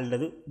இருக்கிறதா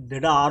அல்லது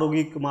திட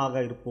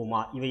ஆரோக்கியமாக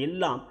இருப்போமா,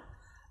 இவையெல்லாம்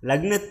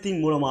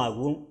லக்னத்தின்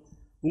மூலமாகவும்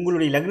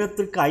உங்களுடைய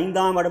லக்னத்திற்கு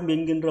 5ஆம் இடம்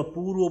என்கின்ற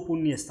பூர்வ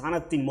புண்ணிய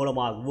ஸ்தானத்தின்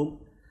மூலமாகவும்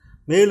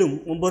மேலும்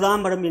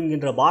 9ஆம் இடம்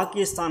என்கின்ற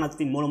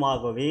பாக்கியஸ்தானத்தின்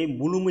மூலமாகவே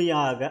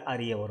முழுமையாக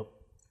அறிய வரும்.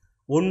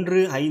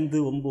 1,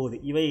 5,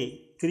 9 இவை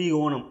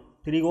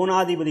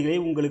திரிகோணாதிபதிகளே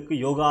உங்களுக்கு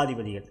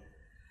யோகாதிபதிகள்.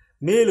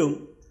 மேலும்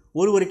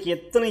ஒருவருக்கு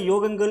எத்தனை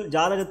யோகங்கள்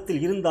ஜாதகத்தில்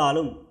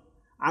இருந்தாலும்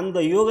அந்த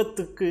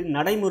யோகத்துக்கு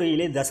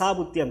நடைமுறையிலே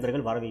தசாபுத்தி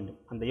அந்தரங்கள் வர வேண்டும்.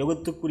 அந்த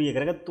யோகத்துக்குரிய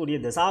கிரகத்துடைய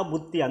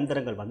தசாபுத்தி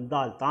அந்தரங்கள்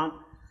வந்தால்தான்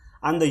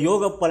அந்த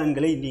யோக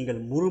பலன்களை நீங்கள்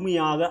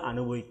முழுமையாக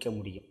அனுபவிக்க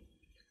முடியும்.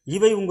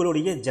 இவை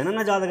உங்களுடைய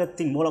ஜனன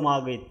ஜாதகத்தின்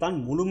மூலமாகத்தான்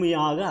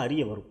முழுமையாக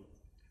அறிய வரும்.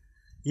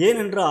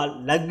 ஏனென்றால்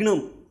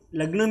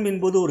லக்னம்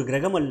என்பது ஒரு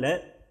கிரகம் அல்ல.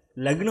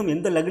 லக்னம்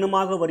எந்த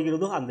லக்னமாக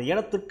வருகிறதோ அந்த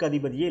இடத்திற்கு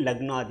அதிபதியே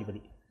லக்னாதிபதி.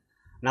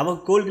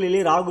 நவக்கோள்களிலே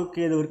ராகு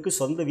கேதுவிற்கு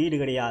சொந்த வீடு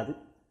கிடையாது.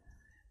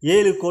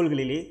 7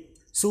 கோள்களிலே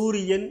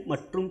சூரியன்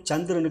மற்றும்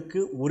சந்திரனுக்கு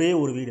ஒரே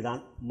ஒரு வீடு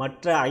தான்.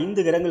 மற்ற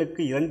 5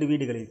 கிரகங்களுக்கு 2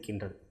 வீடுகள்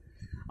இருக்கின்றது.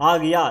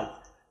 ஆகையால்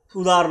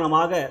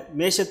உதாரணமாக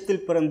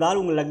மேஷத்தில் பிறந்தால்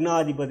உங்கள்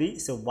லக்னாதிபதி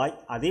செவ்வாய்,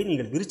 அதே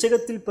நீங்கள்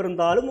விருச்சகத்தில்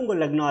பிறந்தாலும்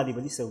உங்கள்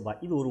லக்னாதிபதி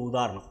செவ்வாய். இது ஒரு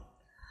உதாரணம்.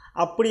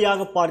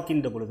 அப்படியாக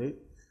பார்க்கின்ற பொழுது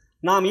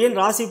நாம் ஏன்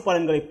ராசி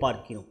பலன்களை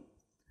பார்க்கிறோம்?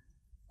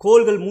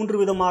 கோள்கள் 3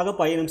 விதமாக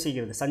பயணம்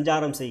செய்கிறது,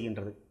 சஞ்சாரம்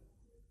செய்கின்றது.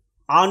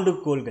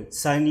 ஆண்டுக்கோள்கள்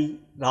சனி,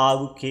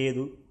 ராகு,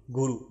 கேது,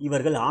 குரு,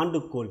 இவர்கள்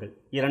ஆண்டுக்கோள்கள்.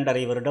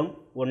 2.5 வருடம்,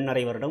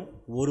 1.5 வருடம்,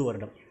 1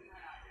 வருடம்.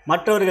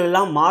 மற்றவர்கள்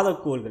எல்லாம்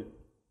மாதக்கோள்கள்,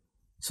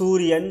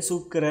 சூரியன்,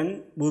 சுக்கிரன்,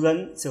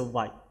 புதன்,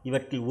 செவ்வாய்.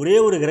 இவற்றில் ஒரே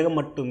ஒரு கிரகம்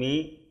மட்டுமே,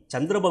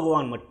 சந்திர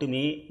பகவான்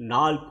மட்டுமே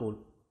நாள்கோள்.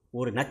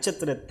 ஒரு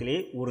நட்சத்திரத்திலே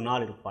ஒரு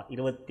நாள் இருப்பார்.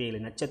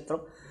 27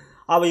 நட்சத்திரம்,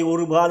 அவை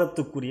ஒரு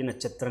மாதத்துக்குரிய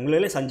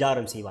நட்சத்திரங்களிலே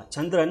சஞ்சாரம் செய்வார்.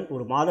 சந்திரன்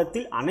ஒரு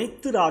மாதத்தில்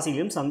அனைத்து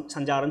ராசிகளிலும்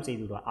சஞ்சாரம்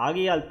செய்துவிடுவார்.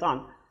 ஆகையால் தான்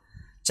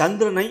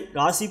சந்திரனை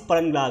ராசி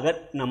பலன்களாக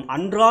நம்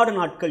அன்றாட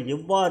நாட்கள்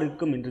எவ்வாறு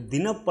இருக்கும் என்று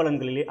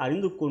தினப்பலன்களிலே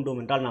அறிந்து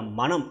கொண்டோம் என்றால் நம்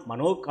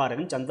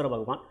மனோகாரகன் சந்திர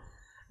பகவான்,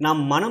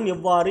 நம் மனம்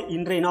எவ்வாறு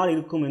இன்றைய நாள்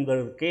இருக்கும்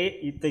என்பதற்கே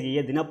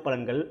இத்தகைய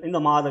தினப்பலன்கள்,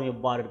 இந்த மாதம்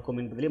எவ்வாறு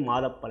இருக்கும் என்பதிலே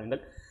மாத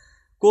பலன்கள்,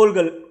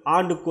 கோள்கள்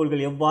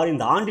ஆண்டுக்கோள்கள் எவ்வாறு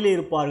இந்த ஆண்டிலே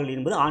இருப்பார்கள்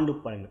என்பது ஆண்டு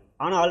பலன்கள்.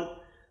 ஆனால்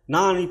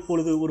நான்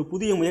இப்பொழுது ஒரு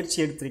புதிய முயற்சி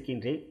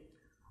எடுத்திருக்கின்றேன்.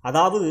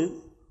 அதாவது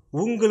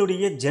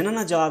உங்களுடைய ஜனன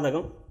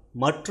ஜாதகம்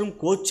மற்றும்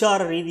கோச்சார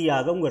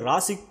ரீதியாக உங்கள்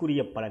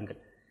ராசிக்குரிய பலன்கள்,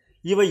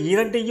 இவை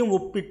இரண்டையும்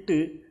ஒப்பிட்டு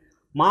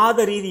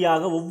மாத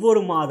ரீதியாக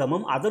ஒவ்வொரு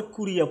மாதமும்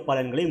அதற்குரிய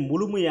பலன்களை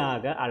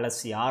முழுமையாக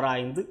அலசி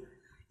ஆராய்ந்து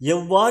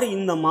எவ்வாறு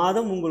இந்த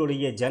மாதம்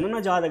உங்களுடைய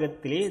ஜனன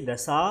ஜாதகத்திலே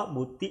தசா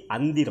புத்தி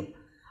அந்திரம்,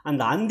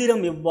 அந்த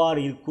அந்திரம்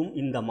எவ்வாறு இருக்கும்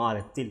இந்த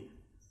மாதத்தில்,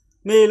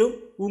 மேலும்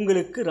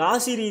உங்களுக்கு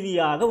ராசி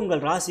ரீதியாக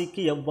உங்கள்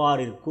ராசிக்கு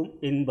எவ்வாறு இருக்கும்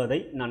என்பதை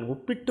நான்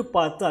ஒப்பிட்டு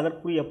பார்த்து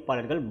அதற்குரிய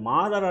பலன்கள்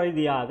மாத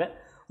ரீதியாக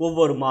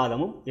ஒவ்வொரு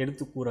மாதமும்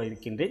எடுத்து கூற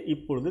இருக்கின்றேன்.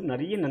 இப்பொழுது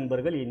நிறைய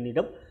நண்பர்கள்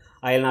என்னிடம்,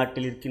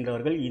 அயல்நாட்டில்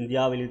இருக்கின்றவர்கள்,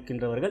 இந்தியாவில்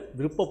இருக்கின்றவர்கள்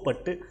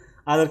விருப்பப்பட்டு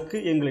அதற்கு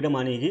எங்களிடம்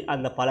அணுகி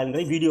அந்த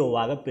பலன்களை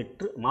வீடியோவாக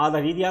பெற்று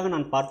மாத ரீதியாக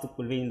நான்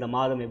பார்த்துக்கொள்வேன், இந்த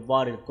மாதம்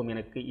எவ்வாறு இருக்கும்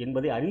எனக்கு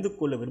என்பதை அறிந்து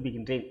கொள்ள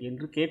விரும்புகின்றேன்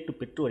என்று கேட்டு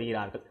பெற்று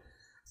வருகிறார்கள்.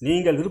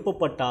 நீங்கள்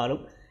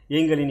விருப்பப்பட்டாலும்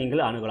எங்களை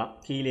நீங்கள் அணுகலாம்.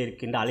 கீழே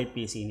இருக்கின்ற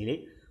அலைபேசியினிலே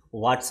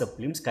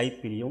வாட்ஸ்அப்லையும்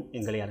ஸ்கைப்பிலையும்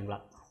எங்களை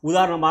அணுகலாம்.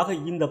 உதாரணமாக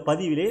இந்த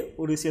பதிவிலே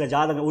ஒரு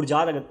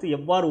ஜாதகத்தை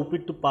எவ்வாறு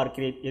ஒப்பிட்டு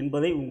பார்க்கிறேன்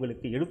என்பதை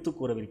உங்களுக்கு எடுத்து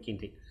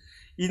கூறவிருக்கின்றேன்.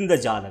 இந்த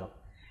ஜாதகம்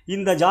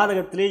இந்த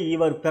ஜாதகத்திலே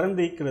இவர்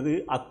பிறந்திருக்கிறது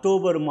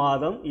அக்டோபர்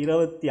மாதம்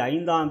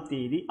 25ஆம்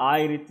தேதி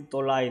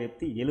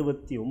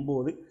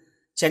 1979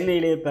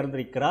 சென்னையிலே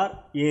பிறந்திருக்கிறார்.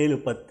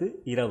 7:10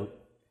 இரவு.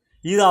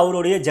 இது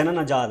அவருடைய ஜனன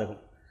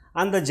ஜாதகம்.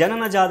 அந்த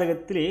ஜனன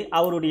ஜாதகத்திலே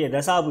அவருடைய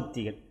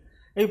தசாபுத்திகள்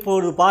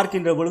இப்பொழுது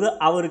பார்க்கின்ற பொழுது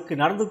அவருக்கு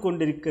நடந்து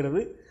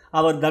கொண்டிருக்கிறது.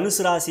 அவர்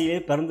தனுசு ராசியிலே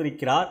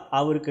பிறந்திருக்கிறார்.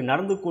 அவருக்கு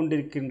நடந்து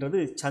கொண்டிருக்கின்றது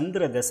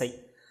சந்திர தசை.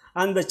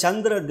 அந்த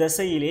சந்திர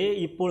தசையிலே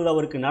இப்பொழுது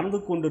அவருக்கு நடந்து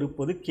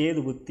கொண்டிருப்பது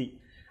கேது புத்தி.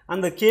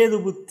 அந்த கேது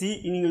புத்தி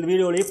நீங்கள்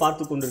வீடியோவிலே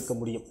பார்த்து கொண்டிருக்க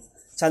முடியும்.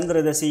 சந்திர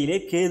தசையிலே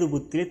கேது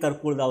புத்தியிலே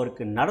தற்பொழுது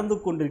அவருக்கு நடந்து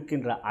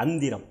கொண்டிருக்கின்ற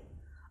அந்திரம்,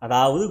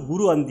 அதாவது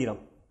குரு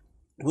அந்திரம்.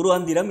 குரு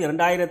அந்திரம்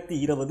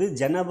 2020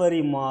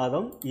 ஜனவரி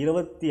மாதம்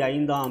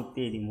 25ஆம்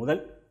தேதி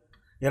முதல்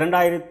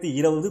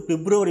 2020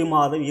 பிப்ரவரி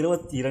மாதம்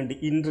 22.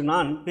 இன்று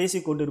நான்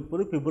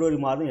பேசிக்கொண்டிருப்பது பிப்ரவரி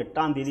மாதம்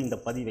 8ஆம் தேதி இந்த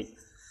பதிவை.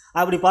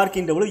 அப்படி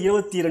பார்க்கின்ற பொழுது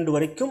 22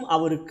 வரைக்கும்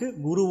அவருக்கு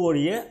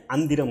குருவோடைய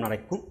அந்திரம்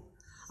நடக்கும்.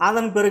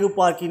 அதன் பிறகு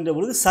பார்க்கின்ற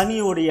பொழுது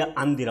சனியோடைய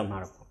அந்திரம்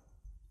நடக்கும்.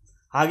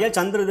 ஆகையால்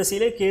சந்திர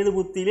தசையிலே கேது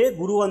புத்தியிலே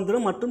குரு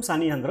அந்திரம் மற்றும்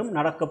சனி அந்திரம்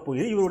நடக்கப்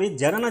போகிறது இவருடைய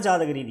ஜனன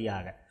ஜாதக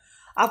ரீதியாக.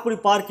 அப்படி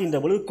பார்க்கின்ற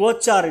பொழுது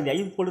கோச்சார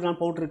ரீதியாக இப்பொழுது நான்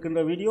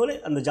போட்டிருக்கின்ற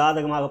வீடியோவில் அந்த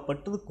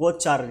ஜாதகமாகப்பட்டது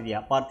கோச்சார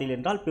ரீதியாக பார்த்தீர்கள்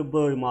என்றால்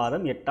பிப்ரவரி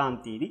மாதம் 8ஆம்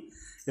தேதி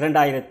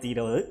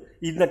 2020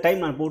 இந்த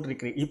டைம் நான்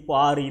போட்டிருக்கிறேன். இப்போ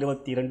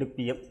 6:22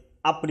 PM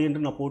அப்படி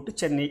என்று நான் போட்டு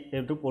சென்னை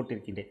என்று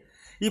போட்டிருக்கின்றேன்.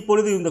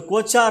 இப்பொழுது இந்த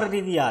கோச்சார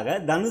ரீதியாக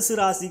தனுசு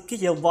ராசிக்கு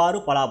எவ்வாறு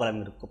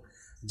பலாபலம் இருக்கும்,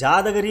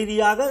 ஜாதக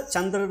ரீதியாக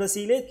சந்திர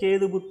தசையிலே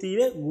கேது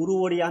புத்தியிலே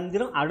குருவோடைய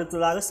அந்திரம்,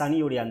 அடுத்ததாக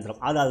சனியோடைய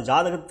அந்திரம், அதாவது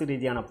ஜாதகத்து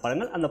ரீதியான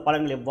பலன்கள், அந்த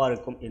பலன்கள் எவ்வாறு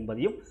இருக்கும்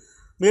என்பதையும்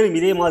மேலும்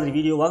இதே மாதிரி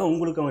வீடியோவாக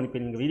உங்களுக்கு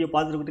அனுப்பேன். நீங்கள் வீடியோ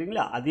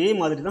பார்த்துருக்கிறீங்களா, அதே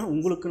மாதிரி தான்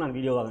உங்களுக்கு நான்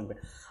வீடியோவாக அனுப்பேன்.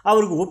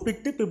 அவருக்கு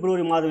ஒப்பிட்டு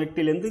பிப்ரவரி மாதம்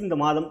 8லிருந்து இந்த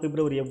மாதம்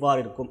பிப்ரவரி எவ்வாறு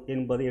இருக்கும்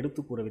என்பதை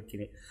எடுத்து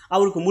கூறவிருக்கிறேன்.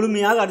 அவருக்கு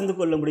முழுமையாக அறிந்து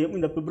கொள்ள முடியும்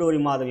இந்த பிப்ரவரி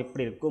மாதம்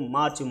எப்படி இருக்கும்,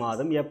 மார்ச்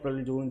மாதம்,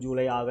 April, June,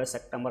 July, August,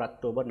 September,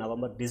 October,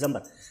 November,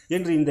 December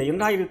என்று இந்த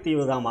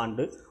 2020ஆம்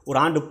ஆண்டு ஒரு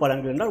ஆண்டு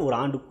பலன்கள் என்றால் ஒரு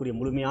ஆண்டுக்குரிய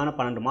முழுமையான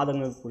 12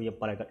 மாதங்களுக்குரிய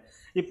பலன்கள்.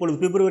 இப்பொழுது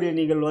பிப்ரவரியை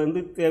நீங்கள்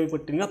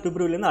தேவைப்பட்டீங்கன்னா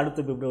பிப்ரவரியிலிருந்து அடுத்த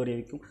பிப்ரவரி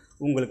வரைக்கும்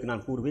உங்களுக்கு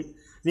நான் கூறுவேன்.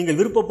 நீங்கள்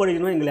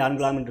விருப்பப்படுகிறோம் எங்களை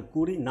அணுகலாம் என்று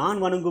கூறி நான்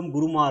வணங்கும்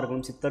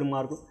குருமார்களும்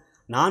சித்தர்மார்களும்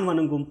நான்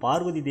வணங்கும்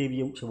பார்வதி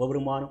தேவியும்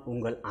சிவபெருமானும்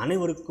உங்கள்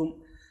அனைவருக்கும்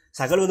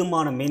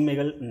சகலவிதமான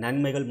மேன்மைகள்,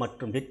 நன்மைகள்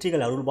மற்றும்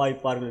வெற்றிகள்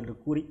அருள்பாய்ப்பார்கள் என்று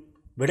கூறி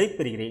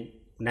விடைபெறுகிறேன்.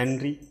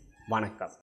 நன்றி, வணக்கம்.